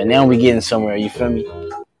 Okay, now we getting somewhere, you feel me?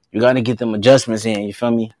 You gotta get them adjustments in, you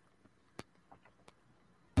feel me?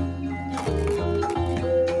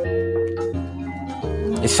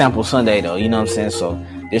 It's Sample Sunday though, you know what I'm saying? So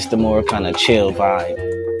this the more kind of chill vibe.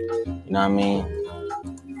 You know what I mean?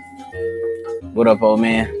 What up, old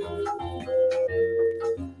man?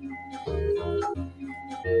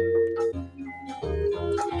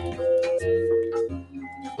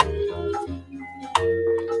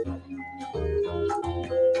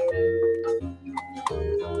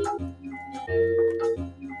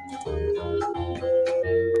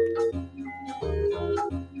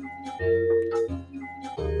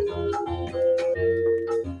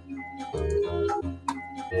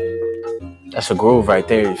 That's a groove right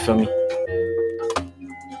there, you feel me?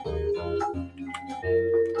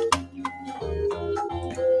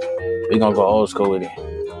 We gonna go old school with it.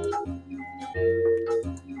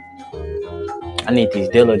 I need these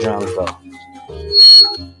Dilla drums though.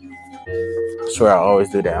 I swear I always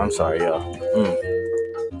do that. I'm sorry, y'all.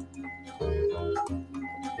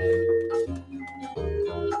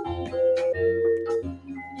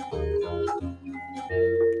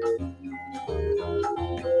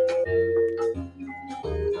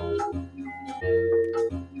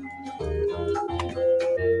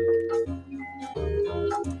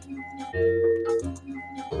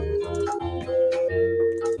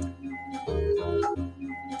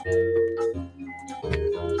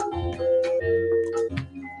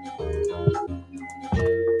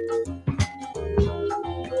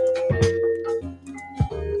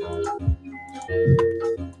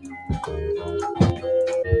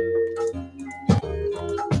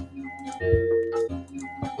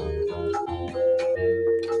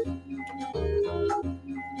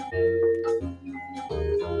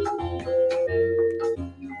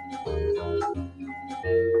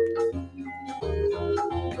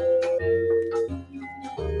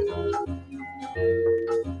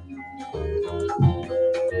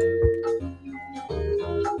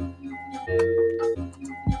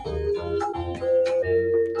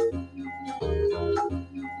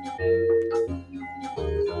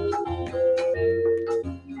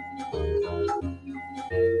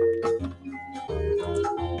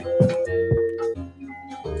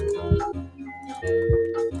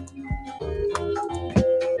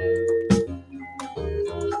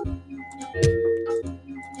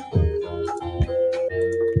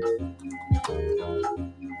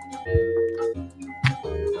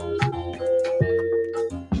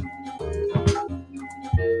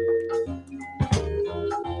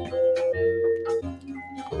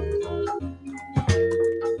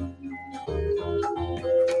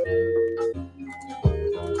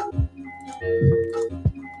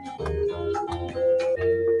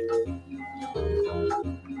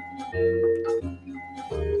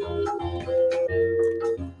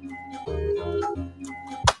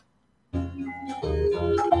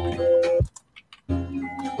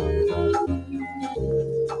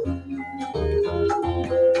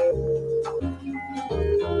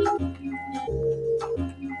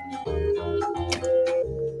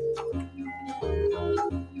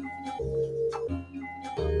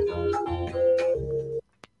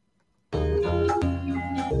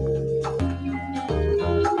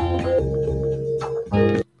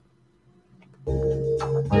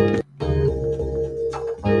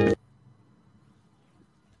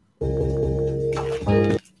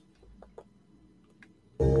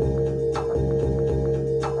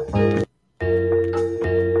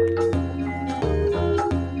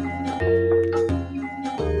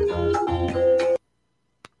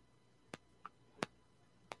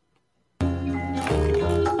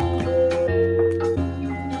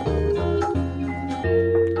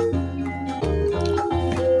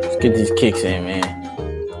 Let's get these kicks in, man.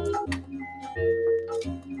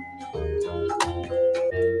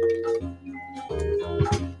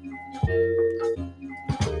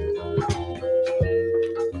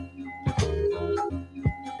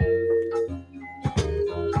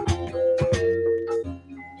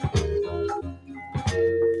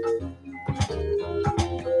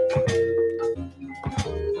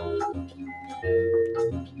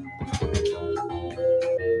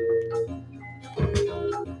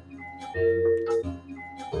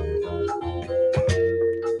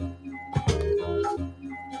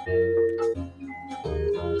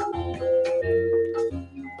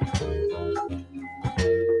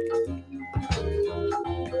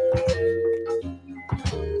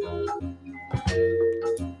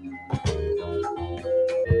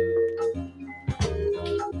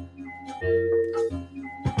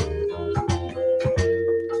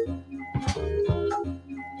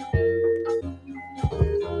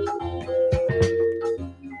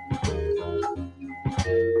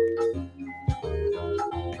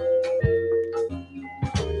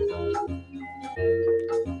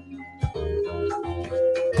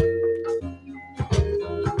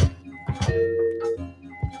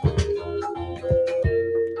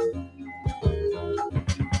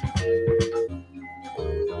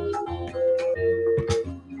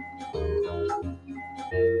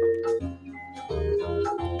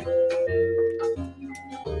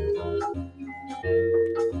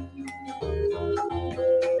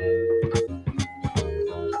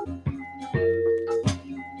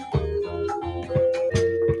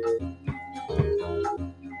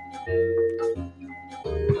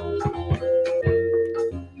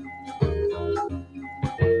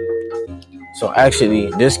 So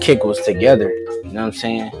actually, this kick was together. You know what I'm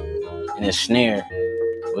saying? And the snare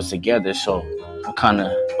was together. So I'm kind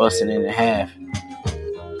of busting it in half.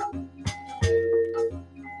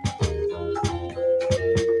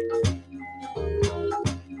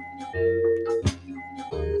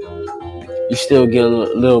 You still get a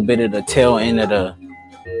little bit of the tail end of the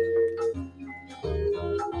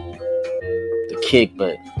kick,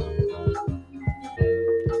 but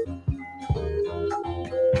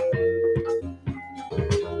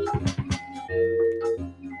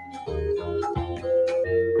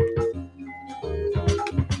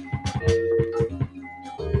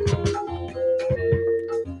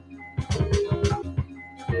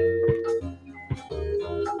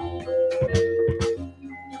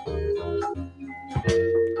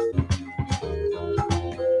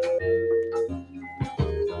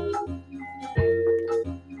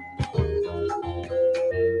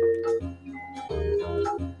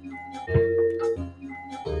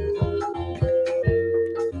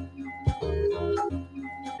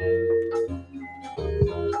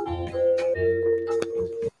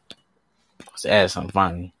let's add something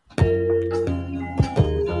finally.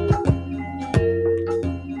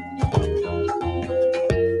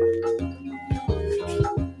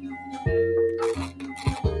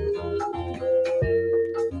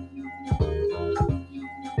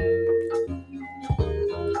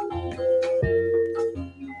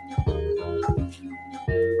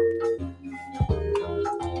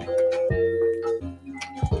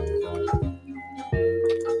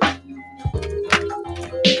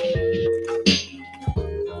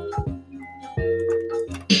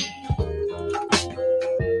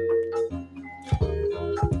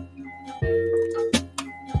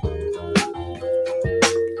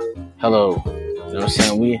 Hello. You know what I'm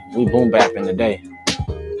saying? We boom bap in the day.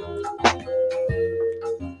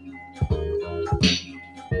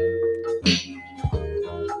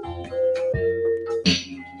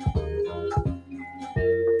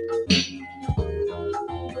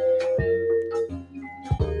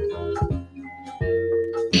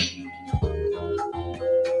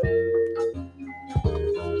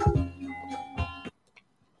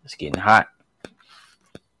 It's getting hot.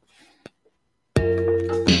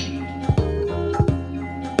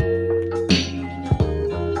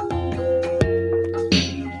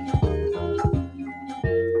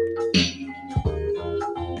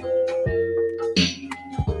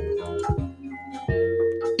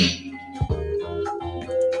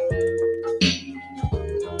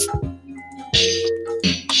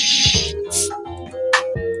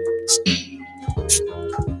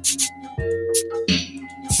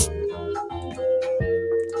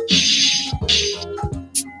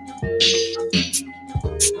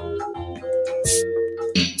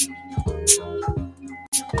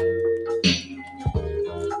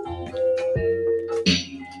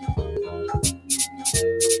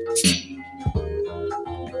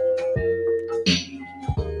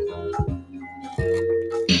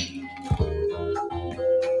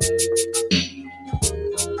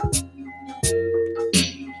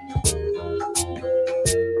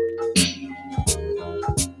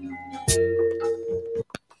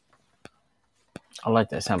 I like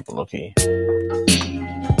that sample, okay.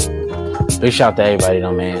 Big shout to everybody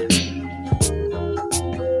though, man.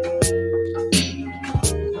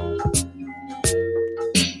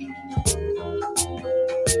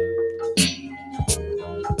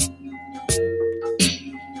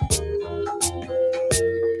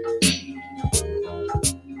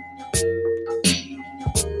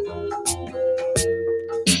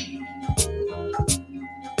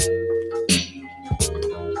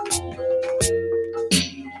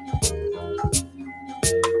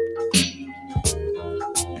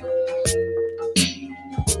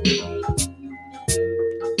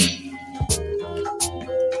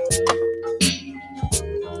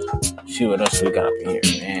 See what else we got up in here,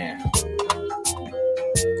 man.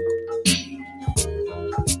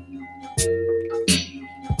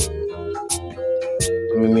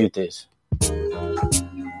 Let me mute this.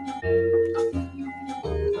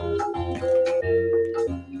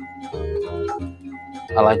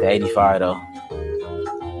 I like the 85 though.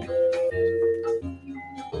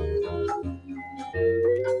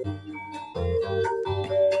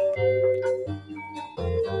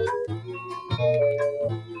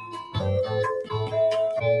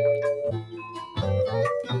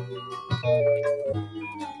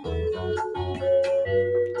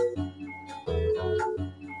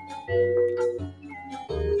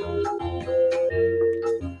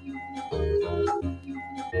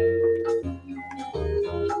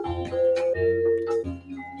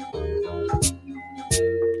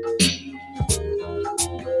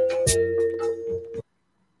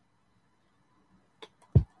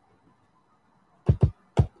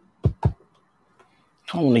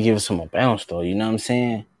 I want to give it some more bounce though, you know what I'm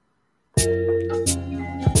saying?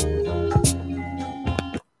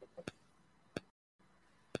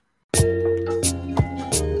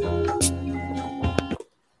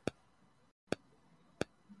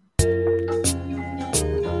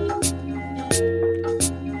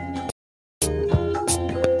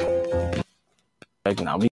 Like,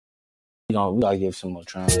 now we gotta give some more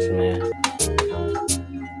drums, man.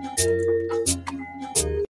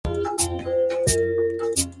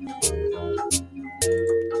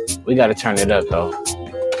 We gotta turn it up though.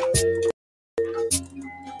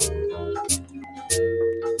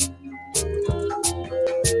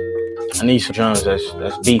 I need some drums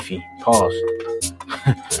that's beefy. Pause.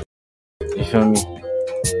 You feel me?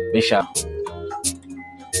 Big shout.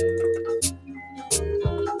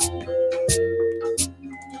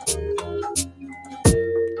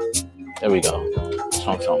 There we go. That's what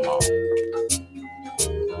I'm talking about.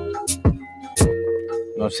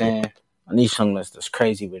 You know what I'm saying? I need something that's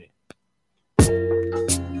crazy with it.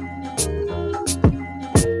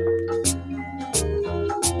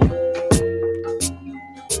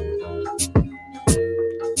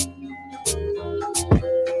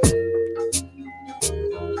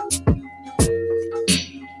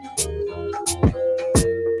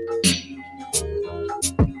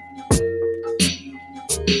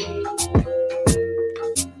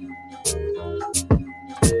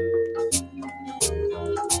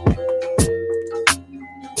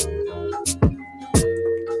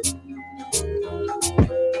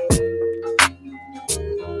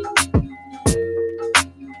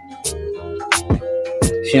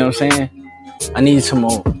 You know what I'm saying? I need some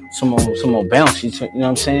more bounce. You know what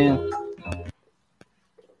I'm saying?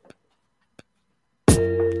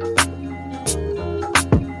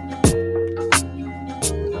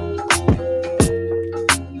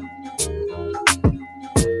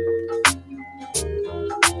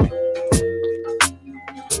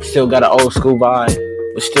 Still got an old school vibe,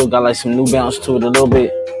 but still got like some new bounce to it a little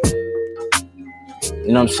bit.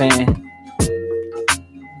 You know what I'm saying?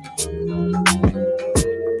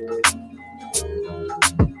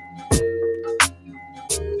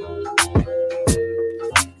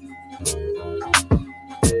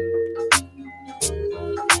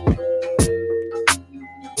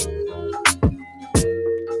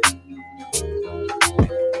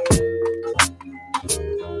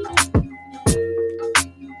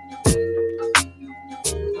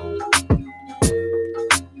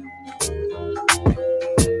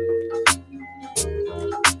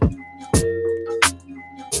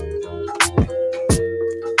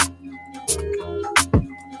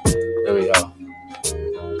 There we go.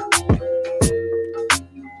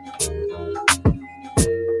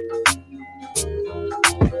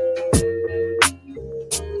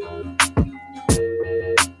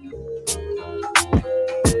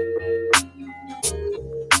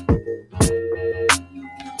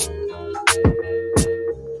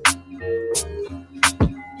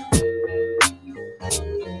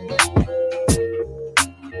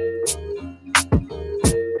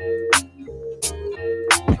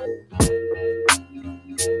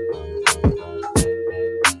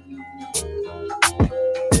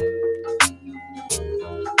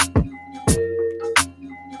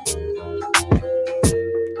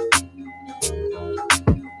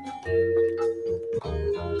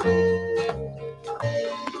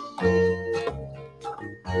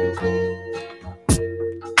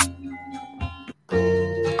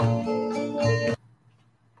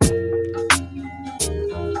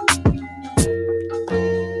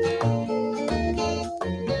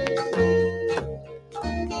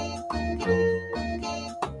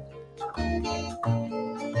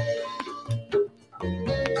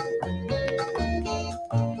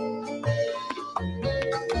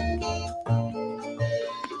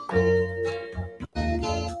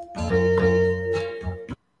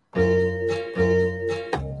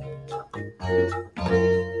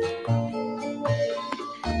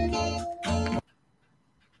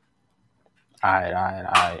 All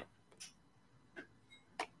right.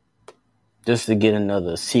 Just to get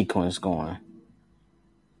another sequence going,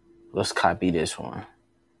 let's copy this one.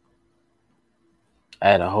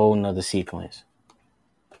 Add a whole nother sequence.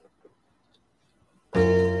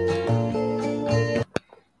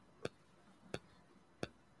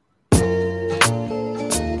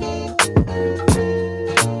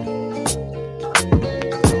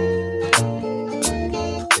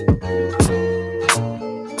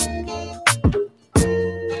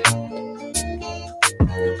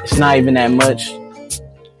 It's not even that much.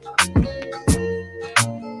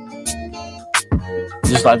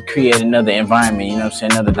 Just like create another environment, you know what I'm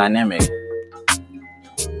saying? Another dynamic.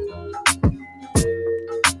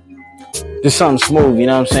 Just something smooth, you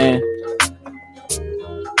know what I'm saying?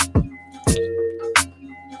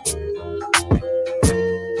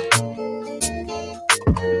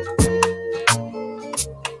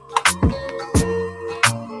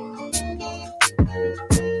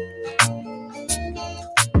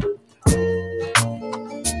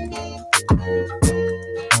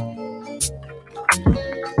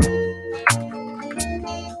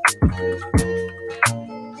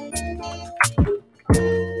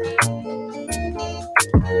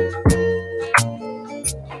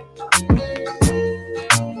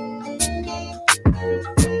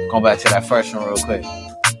 Going back to that first one real quick.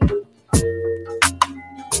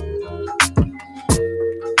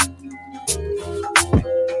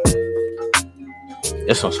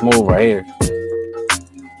 This one's smooth right here.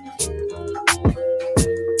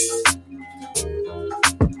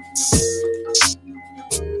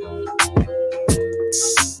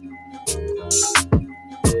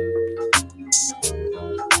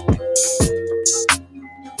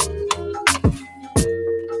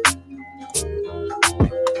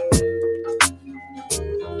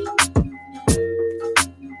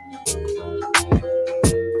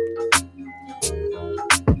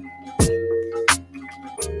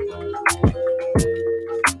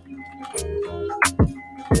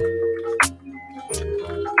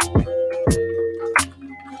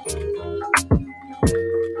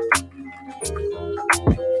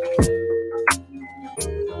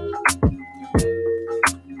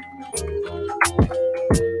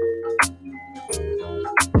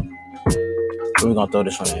 We're gonna throw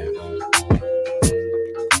this one in.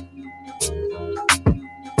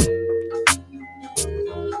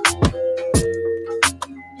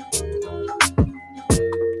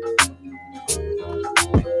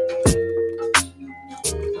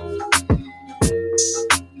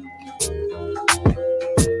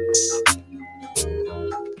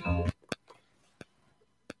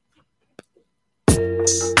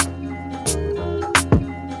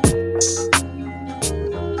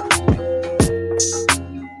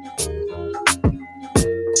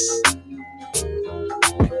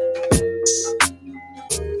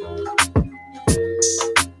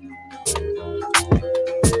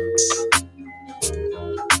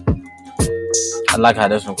 I like how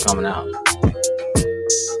this one's coming out.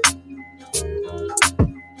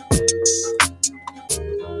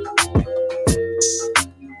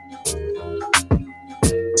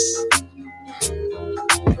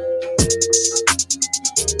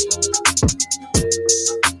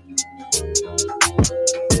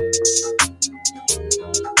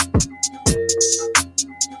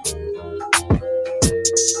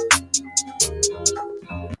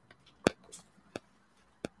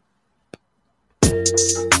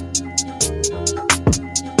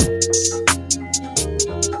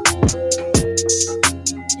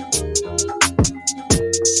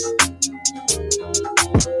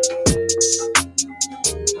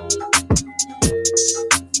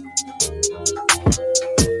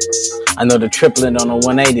 I know the triplet on the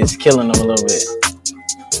 180 is killing them a little bit.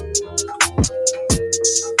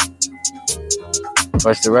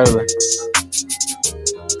 Versus the regular.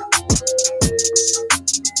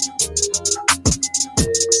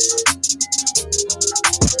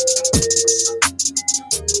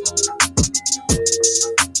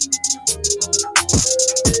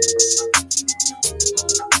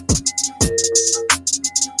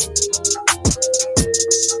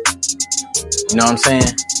 You know what I'm saying?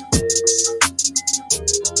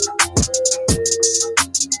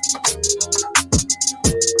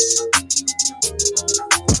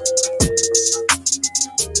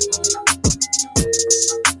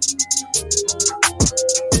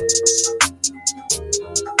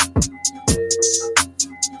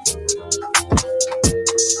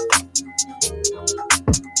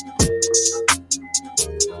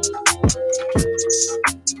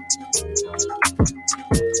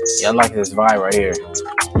 Yeah, I like this vibe right here.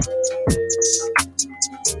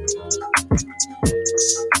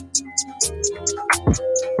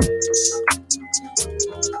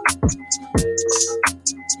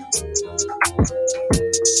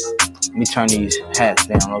 Let me turn these hats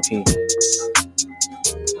down low key.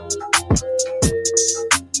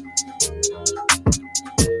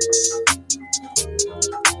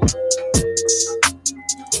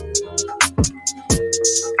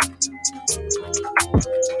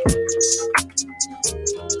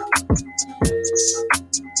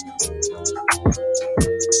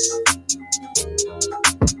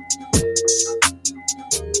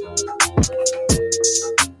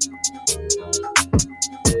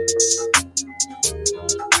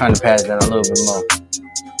 Trying to pass that a little bit more.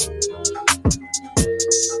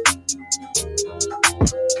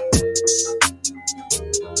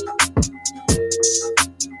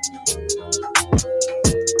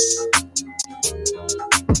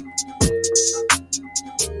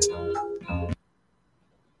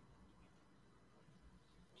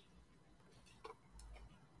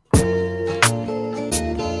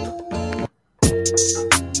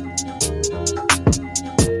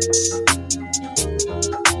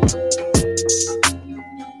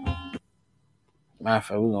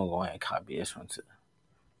 fact, we're gonna go ahead and copy this one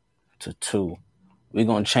to 2. We're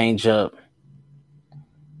gonna change up.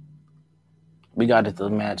 We got it to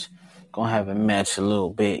match. Gonna have it match a little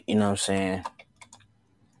bit, you know what I'm saying?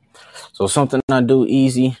 So something I do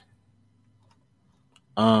easy.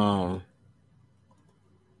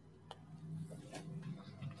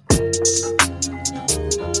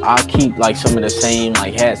 I'll keep like some of the same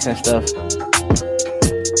like hats and stuff.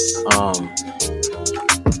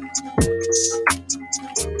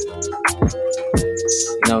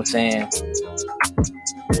 You know what I'm saying?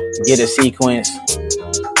 Get a sequence. You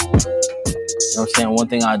know what I'm saying? One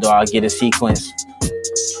thing I do, I'll get a sequence,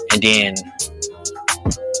 and then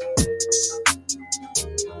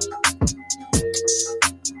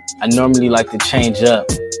I normally like to change up.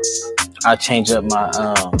 I change up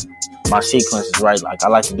my sequences, right? Like I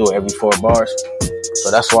like to do it every 4 bars. So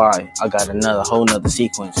that's why I got whole nother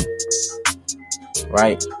sequence,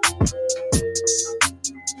 right?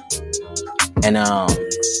 And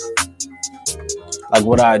like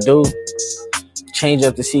what I do, change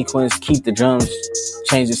up the sequence, keep the drums,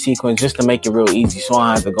 change the sequence just to make it real easy, so I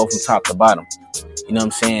don't have to go from top to bottom. You know what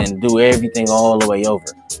I'm saying? Do everything all the way over.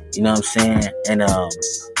 You know what I'm saying? And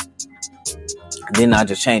then I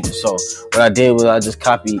just change it. So what I did was I just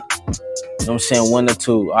copied, you know what I'm saying, 1 or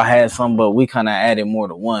 2. I had some, but we kind of added more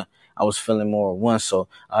to 1. I was feeling more of 1, so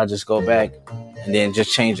I'll just go back and then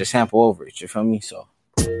just change the sample over it. You feel me? So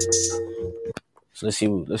let's see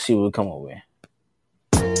what we come up with.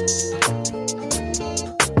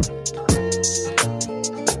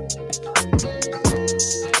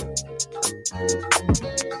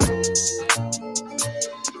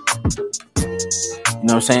 You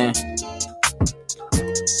know what I'm saying?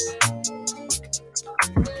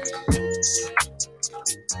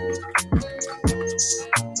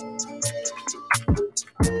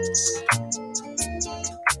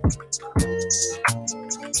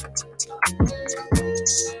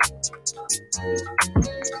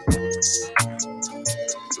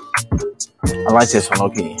 I like this one,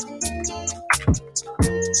 okay.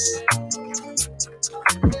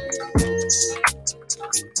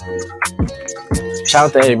 Shout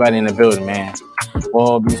out to everybody in the building, man.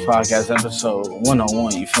 Ball Beats Podcast episode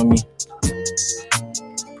 101, you feel me?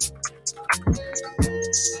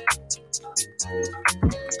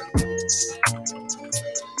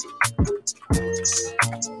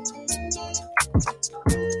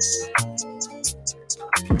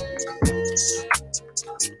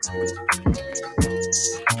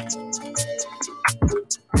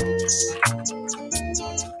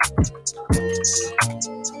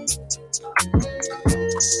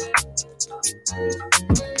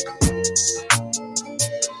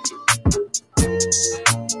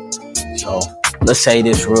 So let's say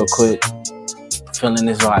this real quick. Feeling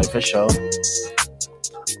this vibe for sure.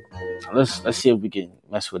 Let's see if we can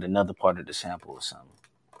mess with another part of the sample or something.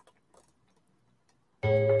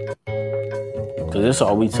 Cause this is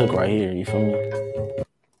all we took right here, you feel me?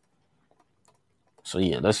 So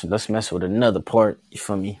yeah, let's mess with another part, you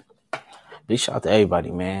feel me? Big shout out to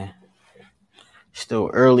everybody, man.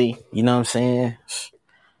 Still early, you know what I'm saying?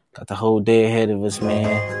 Got the whole day ahead of us,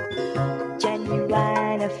 man.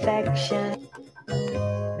 Genuine affection,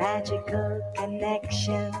 magical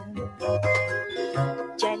connection.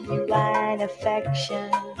 Genuine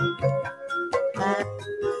affection,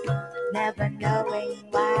 never knowing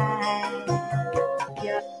why.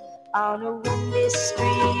 You're on a windy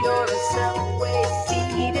street or a subway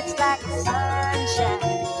seat, it's like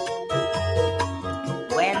sunshine.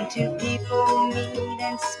 When 2 people meet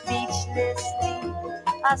and speechlessly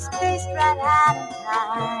are spaced right out of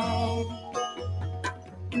time.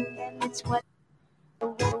 And it's what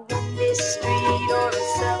this street or a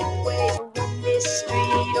subway, this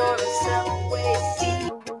street or a subway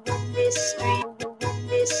seat, this street or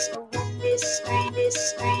this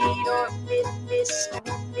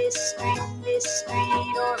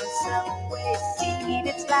street or a subway seat,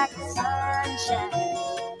 it's like sunshine.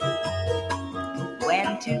 When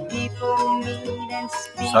 2 people meet and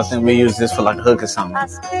speak. So I think we use this for like a hook or something.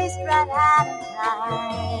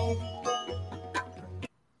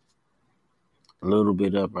 A little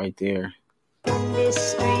bit up right there. This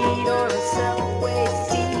street or a subway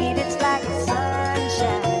seat, it's like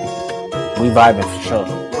sunshine. We vibing for sure.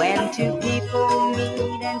 When 2 people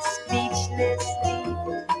meet and speechlessly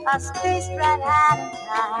are spaced right out of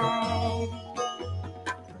time.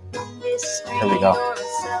 This street There we go. or a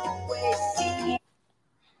subway seat.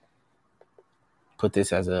 Put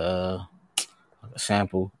this as a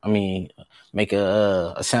sample. I mean, make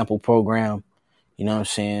a sample program. You know what I'm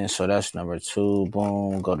saying? So that's number 2.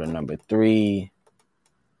 Boom. Go to number 3.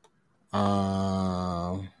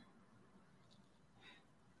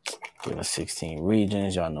 Give us 16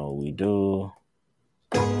 regions. Y'all know what we do.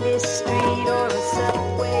 This street or a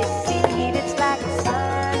subway seat, it's like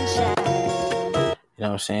sunshine. You know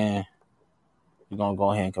what I'm saying? We're going to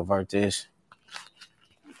go ahead and convert this.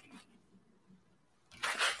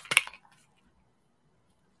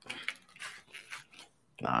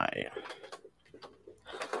 All right.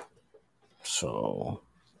 So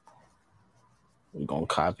we're going to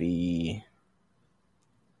copy.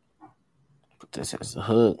 Put this as the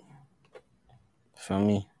hook. Feel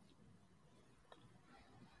me?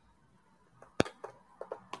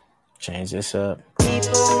 Change this up.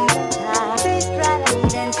 People meet, face right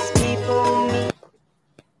against people meet.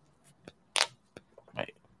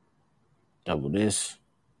 Right. Double this.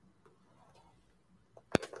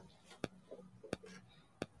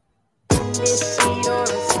 This street or a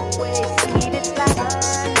subway seat, it's like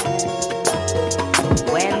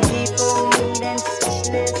when people meet and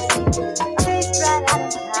speechless, face right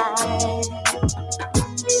outside.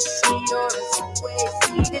 This street or a subway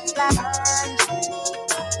seat, it's like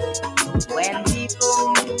when people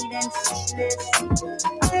meet and speechless,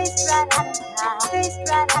 face right outside, face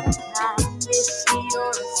right outside. This street or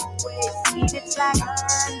a subway seat, it's like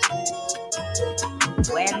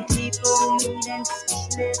when people meet and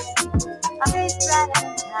speechless, face right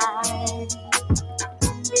outside.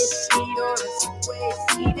 This street or a subway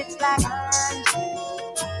seat, it's like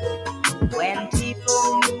when people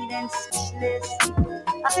meet and speechless,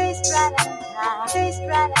 face right outside, face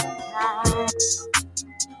right outside.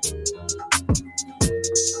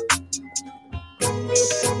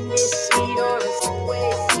 This street or a subway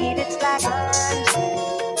seat, it's like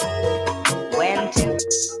when two.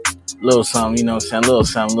 Little something, you know what I'm saying?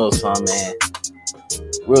 Little something, man.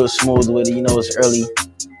 Real smooth with it, you know it's early.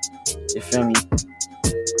 You feel me?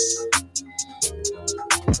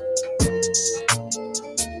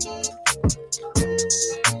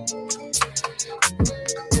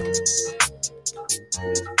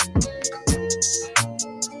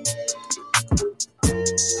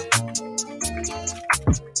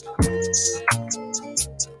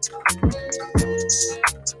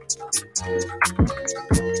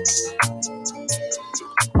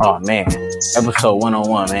 Oh man, episode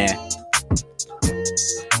 101, man.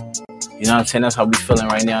 You know what I'm saying? That's how we feeling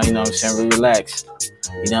right now. You know what I'm saying? We relax.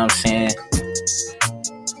 You know what I'm saying?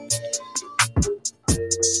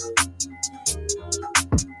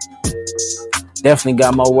 Definitely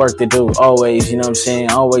got more work to do. Always, you know what I'm saying?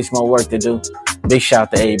 Always more work to do. Big shout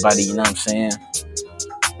out to everybody, you know what I'm saying?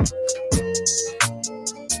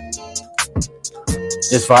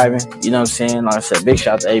 Just vibing, you know what I'm saying? Like I said, big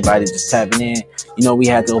shout out to everybody just tapping in. You know, we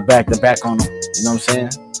had to go back to back on them. You know what I'm saying?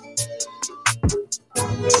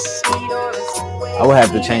 I would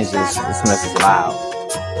have to change this message loud.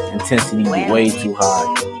 Intensity way too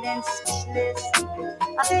high.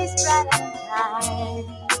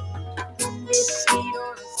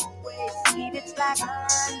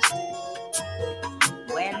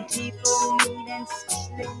 When people meet and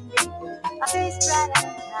speak, face right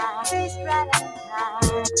outside.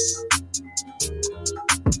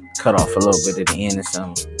 Cut off a little bit at the end or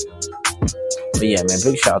something. But yeah, man,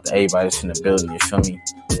 big shout out to everybody that's in the building, you feel me?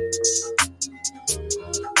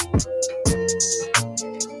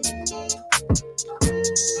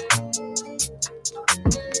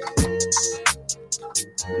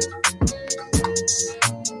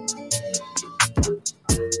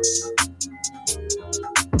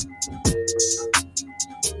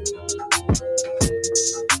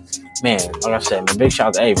 Man, like I said, man, big shout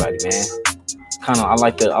out to everybody, man. I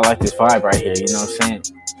like this vibe right here, you know what I'm saying?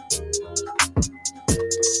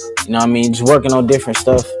 You know what I mean? Just working on different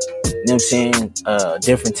stuff, you know what I'm saying?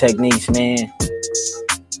 Different techniques, man.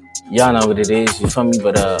 Y'all know what it is, you feel me?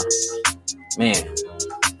 But man,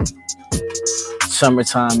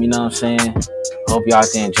 summertime, you know what I'm saying? I hope y'all out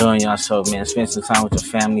there enjoying yourself, man. Spend some time with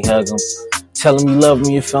your family, hug them, tell them you love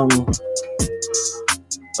them, you feel me?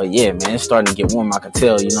 But yeah, man, it's starting to get warm, I can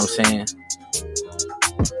tell, you know what I'm saying?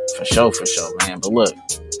 For sure, man. But look,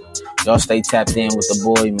 y'all stay tapped in with the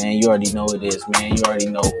boy, man. You already know what it is, man. You already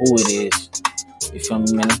know who it is. You feel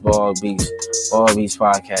me, man? It's Ball Beats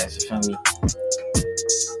Podcast, you feel me?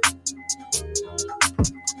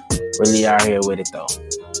 Really out here with it, though.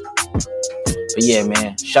 But yeah,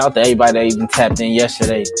 man, shout out to everybody that even tapped in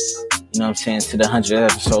yesterday, you know what I'm saying, to the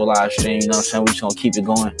 100th episode live stream, you know what I'm saying? We just gonna keep it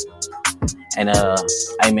going. And,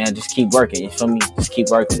 hey, man, just keep working, you feel me? Just keep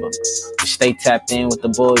working, but just stay tapped in with the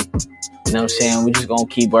boy, you know what I'm saying? We just gonna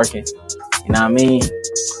keep working, you know what I mean?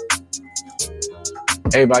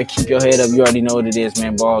 Everybody keep your head up. You already know what it is,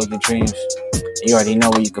 man. Ball your dreams. You already know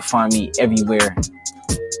where you can find me everywhere.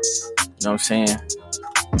 You know what I'm saying?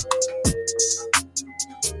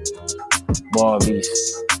 Ball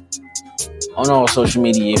Beast on all social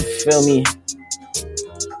media. You feel me?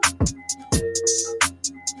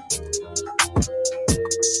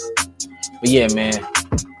 But yeah, man,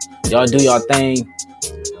 y'all do y'all thing.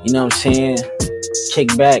 You know what I'm saying?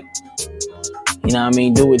 Kick back. You know what I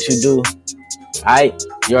mean? Do what you do. Alright?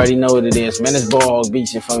 You already know what it is, man. It's Ball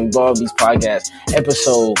Beast. You feel me? Ball Beast Podcast,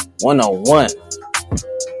 episode 101.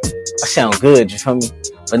 I sound good, you feel me?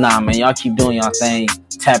 But nah, man, y'all keep doing y'all thing.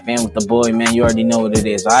 Tap in with the boy, man. You already know what it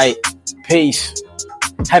is. Alright? Peace.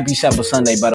 Happy Sabbath Sunday, by the way.